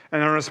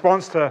 And in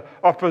response to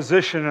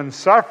opposition and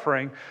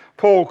suffering,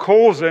 Paul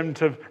calls them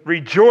to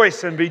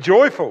rejoice and be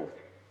joyful.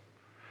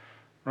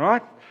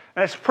 Right?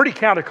 And it's pretty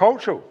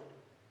countercultural.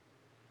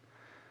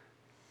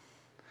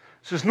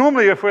 So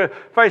normally if we're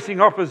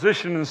facing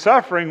opposition and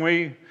suffering,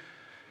 we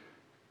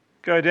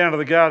go down to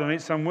the garden and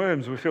eat some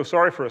worms. We feel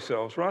sorry for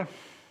ourselves, right?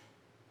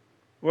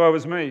 Woe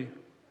is me.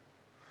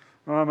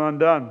 I'm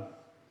undone.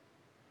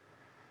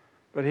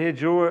 But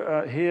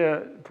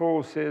here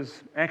Paul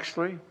says,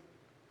 actually,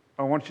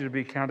 I want you to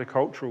be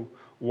countercultural.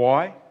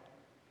 Why?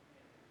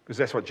 Because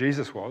that's what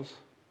Jesus was.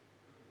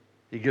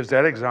 He gives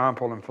that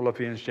example in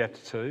Philippians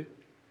chapter 2.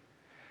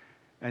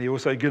 And he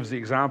also gives the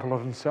example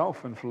of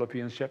himself in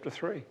Philippians chapter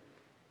 3.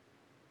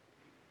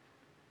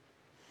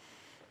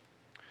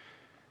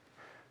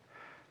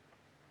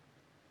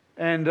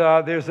 And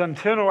there's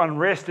internal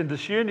unrest and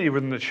disunity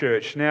within the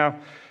church. Now,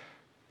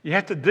 you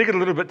have to dig a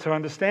little bit to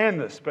understand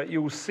this, but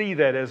you'll see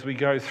that as we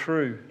go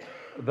through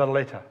the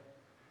letter,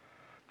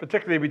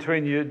 particularly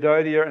between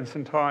Euodia and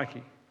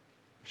Syntyche,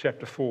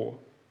 chapter 4.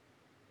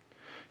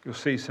 You'll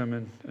see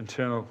some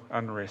internal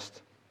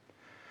unrest.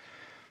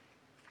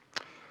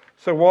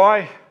 So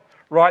why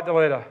write the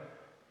letter?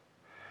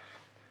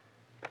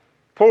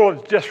 Paul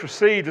had just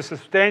received a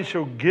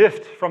substantial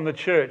gift from the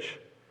church.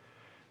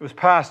 It was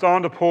passed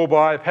on to Paul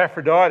by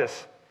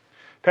Epaphroditus.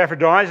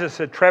 Epaphroditus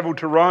had travelled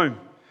to Rome.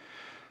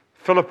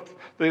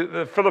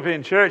 The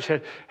Philippian church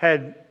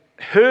had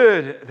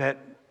heard that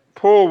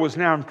Paul was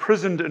now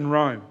imprisoned in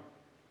Rome.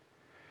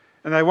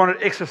 And they wanted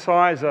to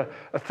exercise a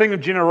thing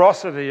of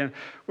generosity. And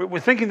we're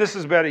thinking this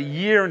is about a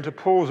year into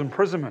Paul's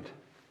imprisonment.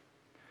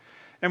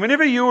 And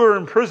whenever you were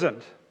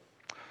imprisoned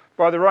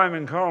by the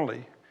Roman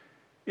colony,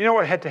 you know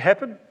what had to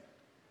happen?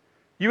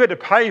 You had to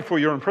pay for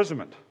your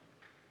imprisonment.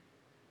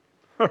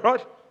 All right?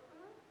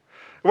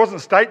 It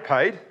wasn't state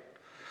paid.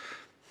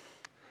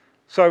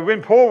 So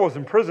when Paul was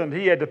imprisoned,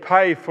 he had to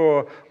pay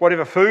for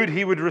whatever food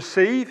he would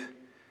receive,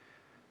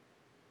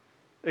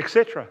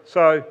 etc.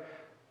 So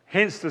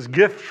hence this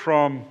gift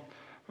from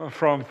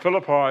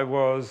Philippi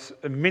was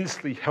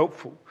immensely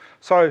helpful.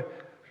 So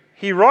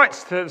he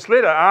writes this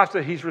letter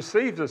after he's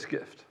received this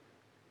gift.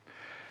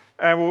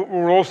 And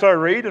we'll also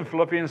read in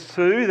Philippians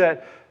 2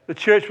 that the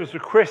church was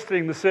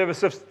requesting the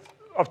service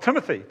of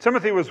Timothy.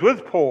 Timothy was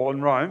with Paul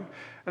in Rome,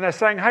 and they're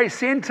saying, hey,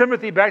 send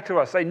Timothy back to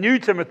us. They knew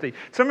Timothy.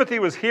 Timothy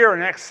was here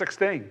in Acts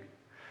 16,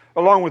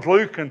 along with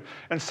Luke and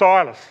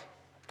Silas,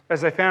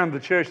 as they founded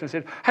the church, and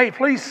said, hey,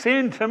 please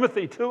send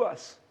Timothy to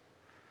us.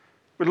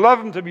 We'd love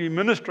him to be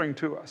ministering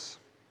to us.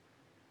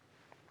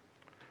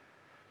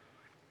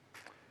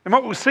 And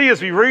what we'll see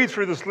as we read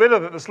through this letter,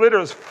 that this letter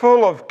is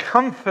full of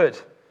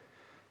comfort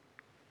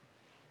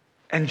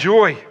and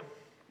joy,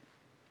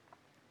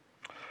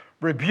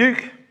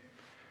 rebuke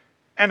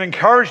and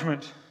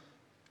encouragement,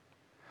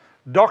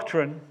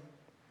 doctrine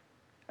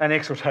and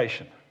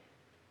exhortation.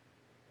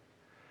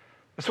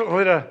 That's what the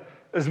letter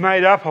is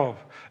made up of.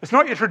 It's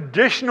not your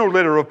traditional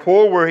letter of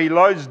Paul where he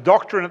loads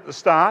doctrine at the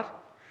start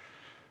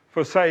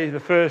for,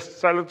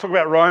 let's talk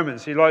about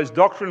Romans. He loads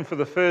doctrine for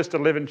the first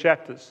 11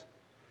 chapters.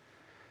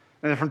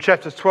 And then from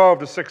chapters 12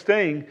 to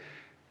 16,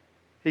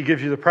 he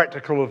gives you the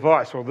practical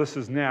advice. Well, this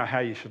is now how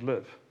you should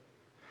live.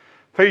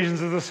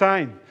 Ephesians is the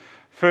same.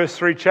 First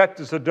 3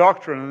 chapters are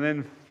doctrine, and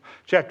then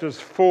chapters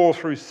 4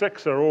 through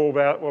 6 are all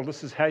about, well,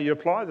 this is how you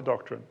apply the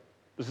doctrine.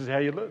 This is how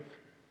you live.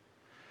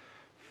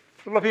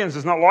 Philippians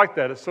is not like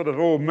that. It's sort of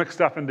all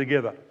mixed up and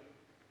together.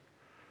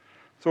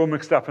 It's all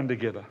mixed up and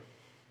together.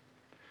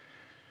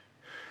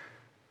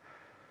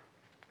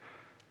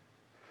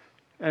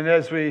 And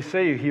as we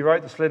see, he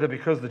wrote this letter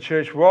because the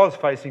church was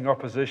facing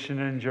opposition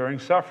and enduring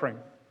suffering.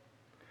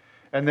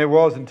 And there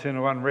was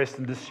internal unrest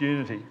and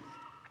disunity.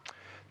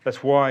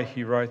 That's why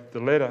he wrote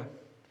the letter.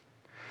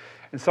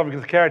 And some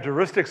of the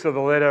characteristics of the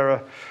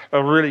letter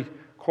are really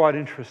quite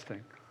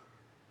interesting.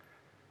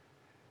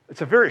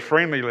 It's a very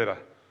friendly letter.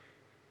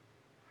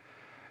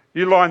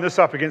 You line this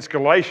up against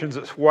Galatians,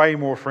 it's way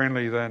more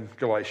friendly than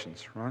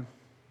Galatians, right?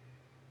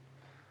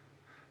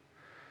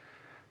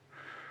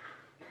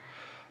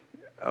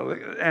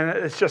 And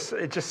it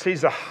just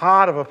sees the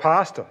heart of a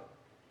pastor.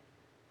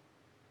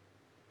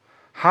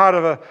 Heart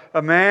of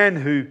a man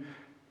who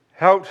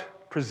helped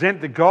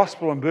present the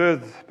gospel and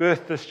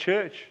birth this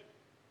church.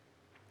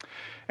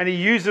 And he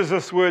uses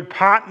this word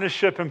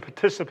partnership and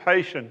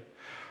participation.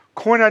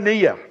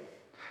 Koinonia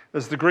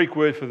is the Greek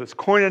word for this.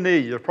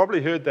 Koinonia, you've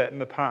probably heard that in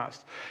the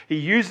past. He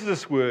uses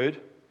this word,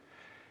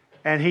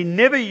 and he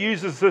never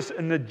uses this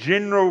in the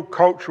general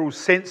cultural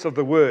sense of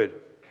the word.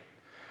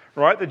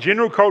 Right? The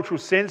general cultural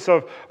sense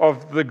of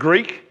the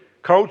Greek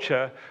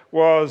culture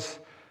was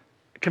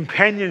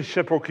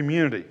companionship or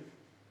community.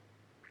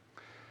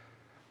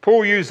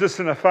 Paul used this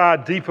in a far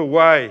deeper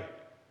way.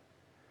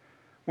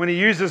 When he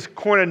uses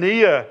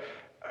koinonia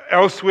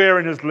elsewhere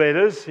in his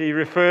letters, he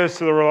refers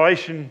to the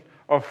relation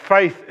of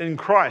faith in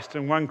Christ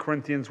in 1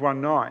 Corinthians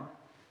 1:9.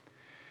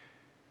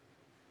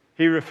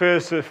 He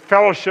refers to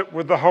fellowship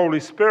with the Holy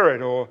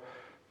Spirit or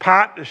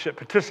partnership,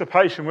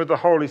 participation with the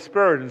Holy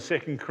Spirit in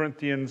 2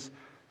 Corinthians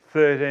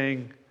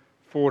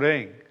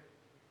 13:14.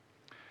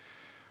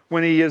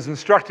 When he is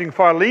instructing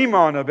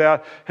Philemon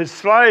about his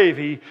slave,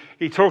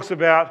 he talks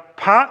about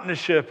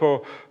partnership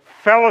or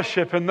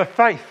fellowship in the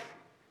faith.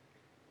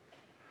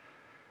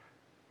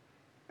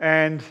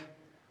 And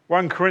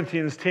 1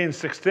 Corinthians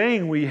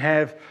 10:16, we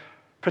have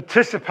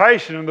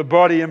participation in the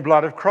body and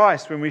blood of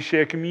Christ when we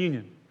share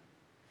communion.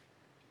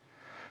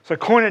 So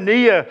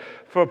koinonia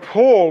for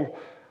Paul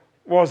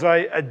was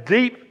a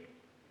deep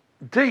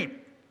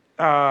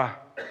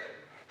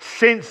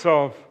sense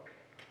of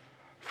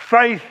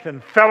faith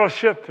and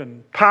fellowship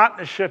and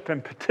partnership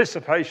and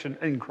participation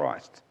in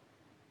Christ.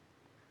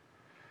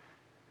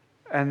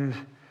 And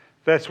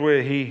that's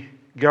where he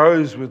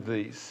goes with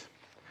this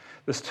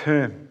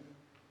term.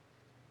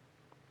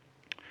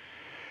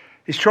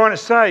 He's trying to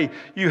say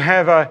you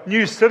have a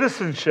new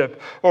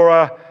citizenship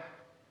or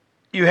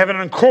you have an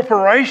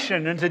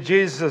incorporation into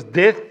Jesus'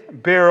 death,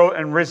 burial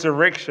and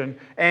resurrection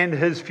and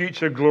his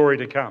future glory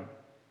to come.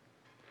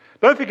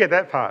 Don't forget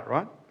that part,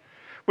 right?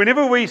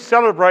 Whenever we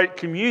celebrate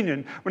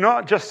communion, we're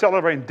not just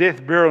celebrating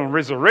death, burial, and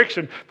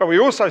resurrection, but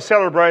we're also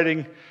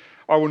celebrating,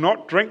 I will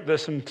not drink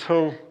this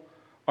until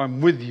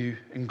I'm with you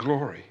in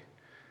glory.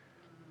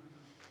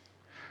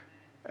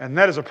 And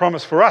that is a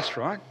promise for us,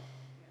 right?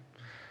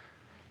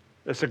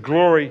 It's a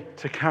glory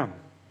to come.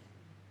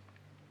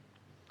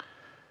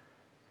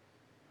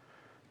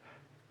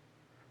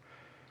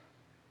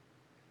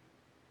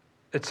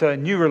 It's a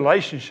new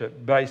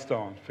relationship based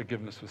on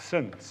forgiveness of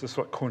sins. This is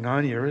what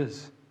koinonia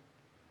is.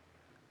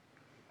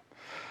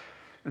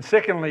 And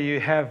secondly, you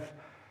have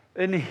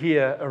in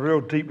here a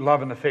real deep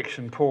love and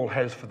affection Paul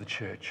has for the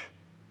church.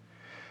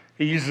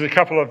 He uses a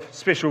couple of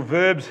special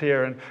verbs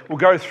here, and we'll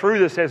go through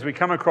this as we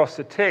come across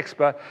the text,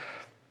 but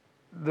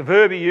the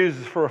verb he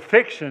uses for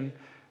affection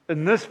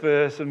in this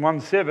verse, in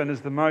 1:7,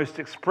 is the most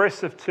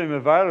expressive term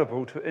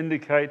available to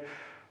indicate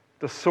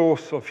the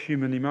source of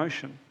human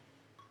emotion.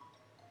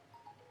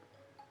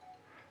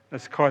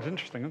 That's quite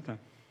interesting, isn't it?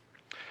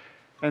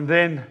 And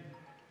then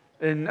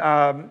in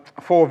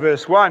 4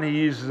 verse 1, he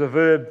uses a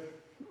verb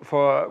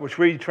for which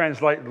we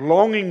translate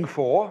longing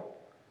for.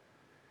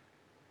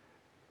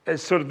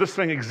 As sort of this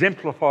thing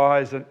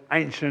exemplifies an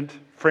ancient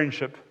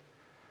friendship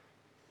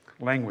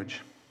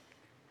language.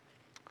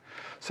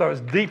 So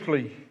it's a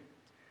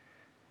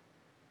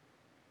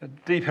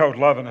deep held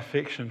love and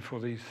affection for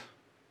these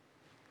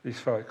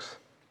folks.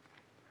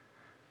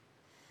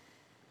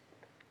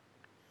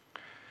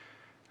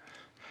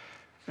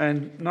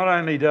 And not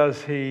only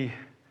does he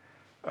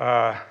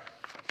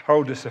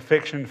hold this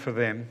affection for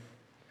them,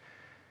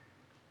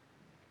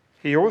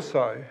 he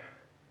also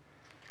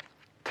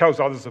tells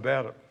others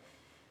about it.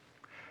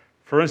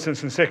 For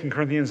instance, in 2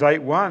 Corinthians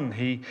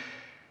 8:1,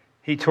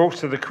 he talks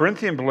to the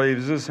Corinthian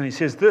believers and he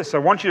says this: I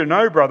want you to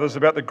know, brothers,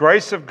 about the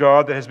grace of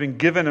God that has been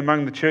given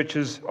among the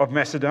churches of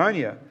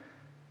Macedonia,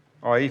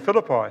 i.e.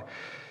 Philippi.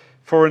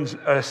 For in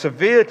a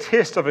severe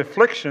test of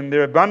affliction,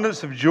 their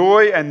abundance of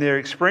joy and their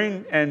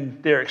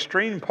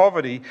extreme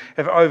poverty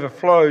have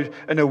overflowed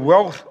in a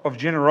wealth of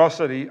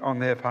generosity on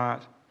their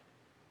part.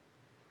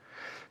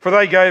 For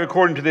they gave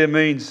according to their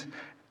means,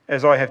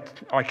 as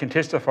I can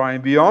testify,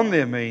 and beyond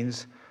their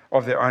means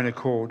of their own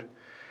accord,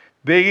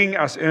 begging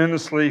us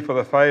earnestly for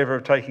the favour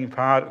of taking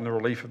part in the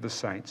relief of the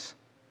saints.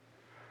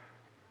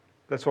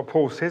 That's what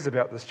Paul says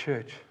about this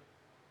church.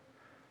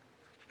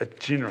 A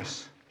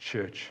generous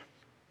church.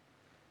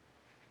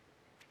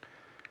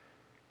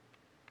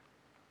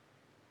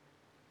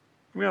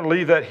 I'm going to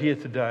leave that here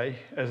today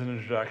as an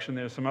introduction.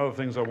 There are some other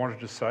things I wanted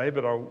to say,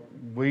 but I'll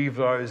weave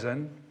those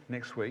in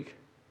next week.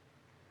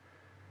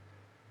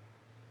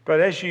 But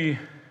as you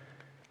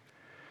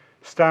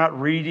start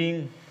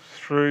reading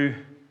through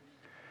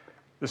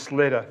this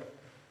letter,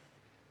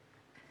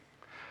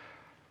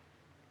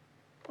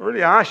 I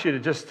really ask you to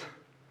just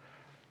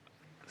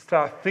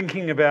start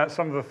thinking about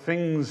some of the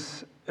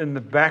things in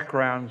the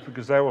background,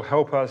 because they will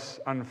help us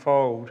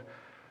unfold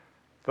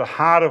the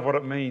heart of what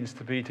it means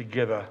to be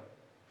together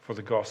for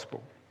the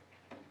gospel.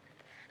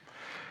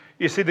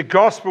 You see, the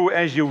gospel,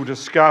 as you will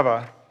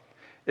discover,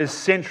 is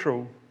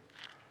central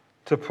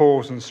to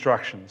Paul's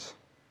instructions.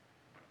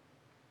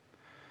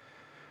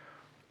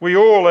 We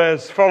all,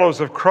 as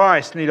followers of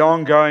Christ, need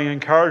ongoing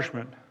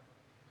encouragement.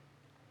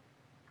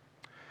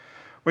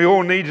 We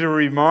all need to be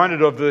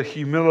reminded of the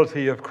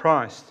humility of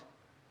Christ.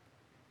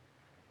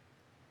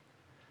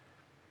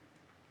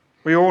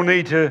 We all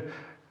need to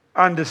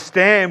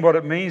understand what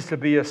it means to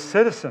be a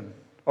citizen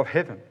of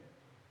heaven.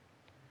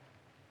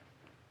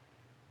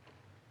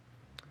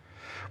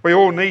 We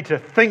all need to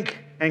think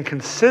and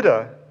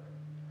consider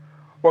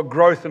what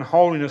growth and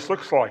holiness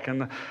looks like.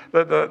 And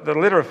the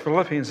letter of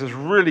Philippians is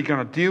really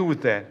going to deal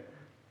with that.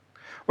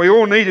 We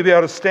all need to be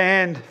able to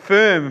stand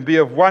firm and be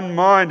of one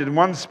mind and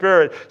one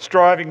spirit,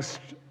 striving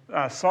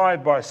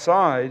side by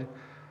side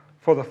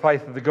for the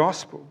faith of the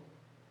gospel.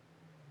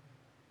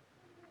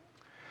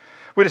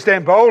 We're to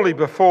stand boldly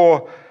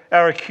before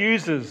our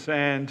accusers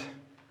and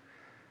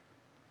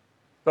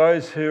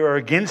those who are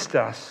against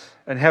us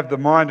and have the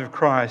mind of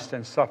Christ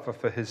and suffer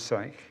for his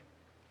sake.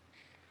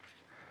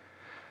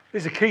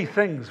 These are key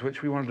things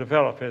which we want to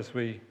develop as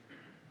we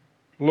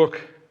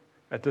look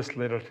at this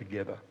letter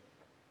together.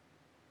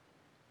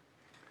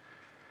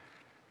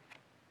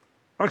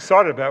 I'm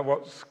excited about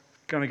what's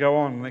going to go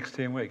on in the next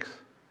 10 weeks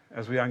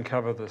as we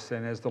uncover this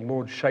and as the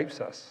Lord shapes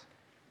us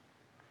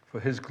for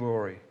his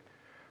glory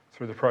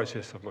through the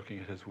process of looking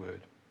at his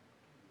word.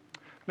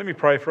 Let me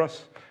pray for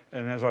us,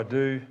 and as I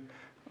do,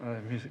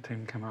 the music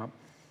team come up.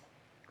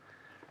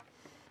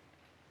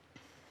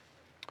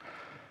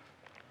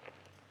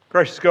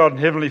 Gracious God and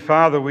Heavenly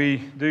Father, we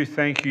do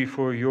thank you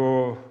for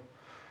your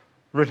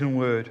written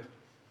word.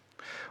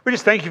 We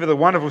just thank you for the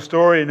wonderful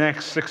story in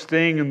Acts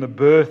 16 and the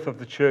birth of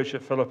the church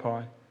at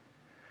Philippi.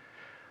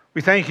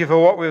 We thank you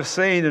for what we've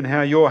seen and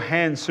how your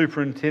hand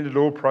superintended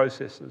all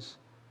processes.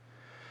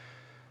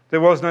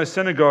 There was no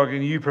synagogue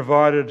and you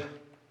provided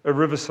a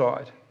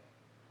riverside.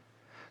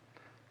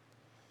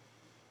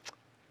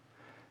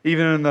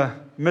 Even in the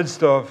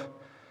midst of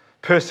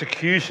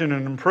persecution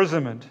and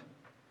imprisonment,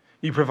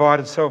 you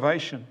provided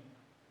salvation.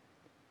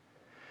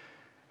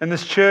 And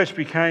this church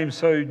became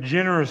so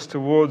generous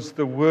towards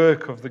the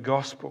work of the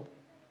gospel.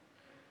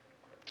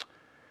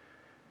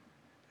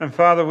 And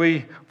Father,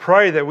 we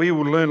pray that we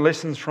will learn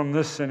lessons from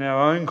this in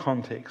our own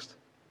context.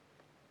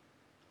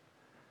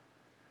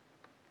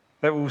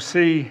 That we'll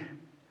see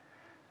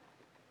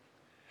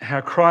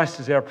how Christ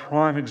is our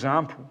prime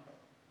example.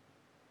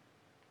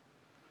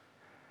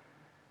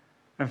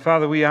 And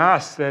Father, we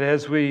ask that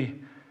as we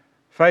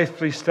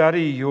faithfully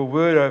study your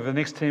word over the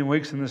next 10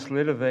 weeks in this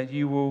letter, that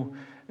you will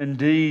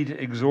indeed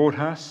exhort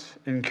us,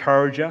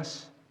 encourage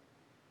us,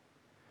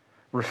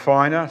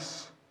 refine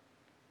us,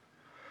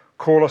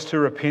 call us to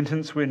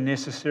repentance when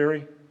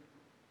necessary.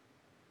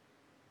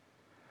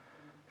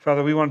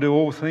 Father, we want to do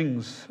all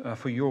things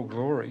for your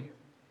glory.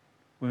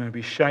 We want to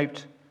be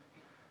shaped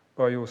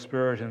by your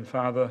Spirit. And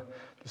Father,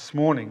 this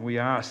morning we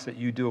ask that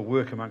you do a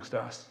work amongst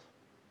us.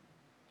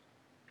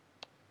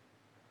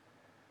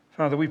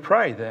 Father, we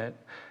pray that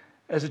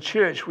as a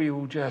church we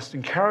will just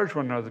encourage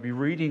one another to be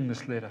reading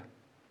this letter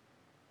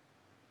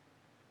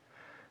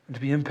and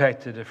to be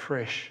impacted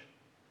afresh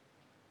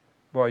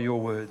by your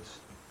words.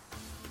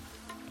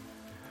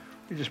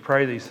 We just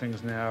pray these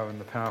things now in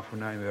the powerful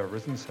name of our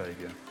risen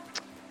Saviour.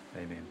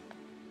 Amen.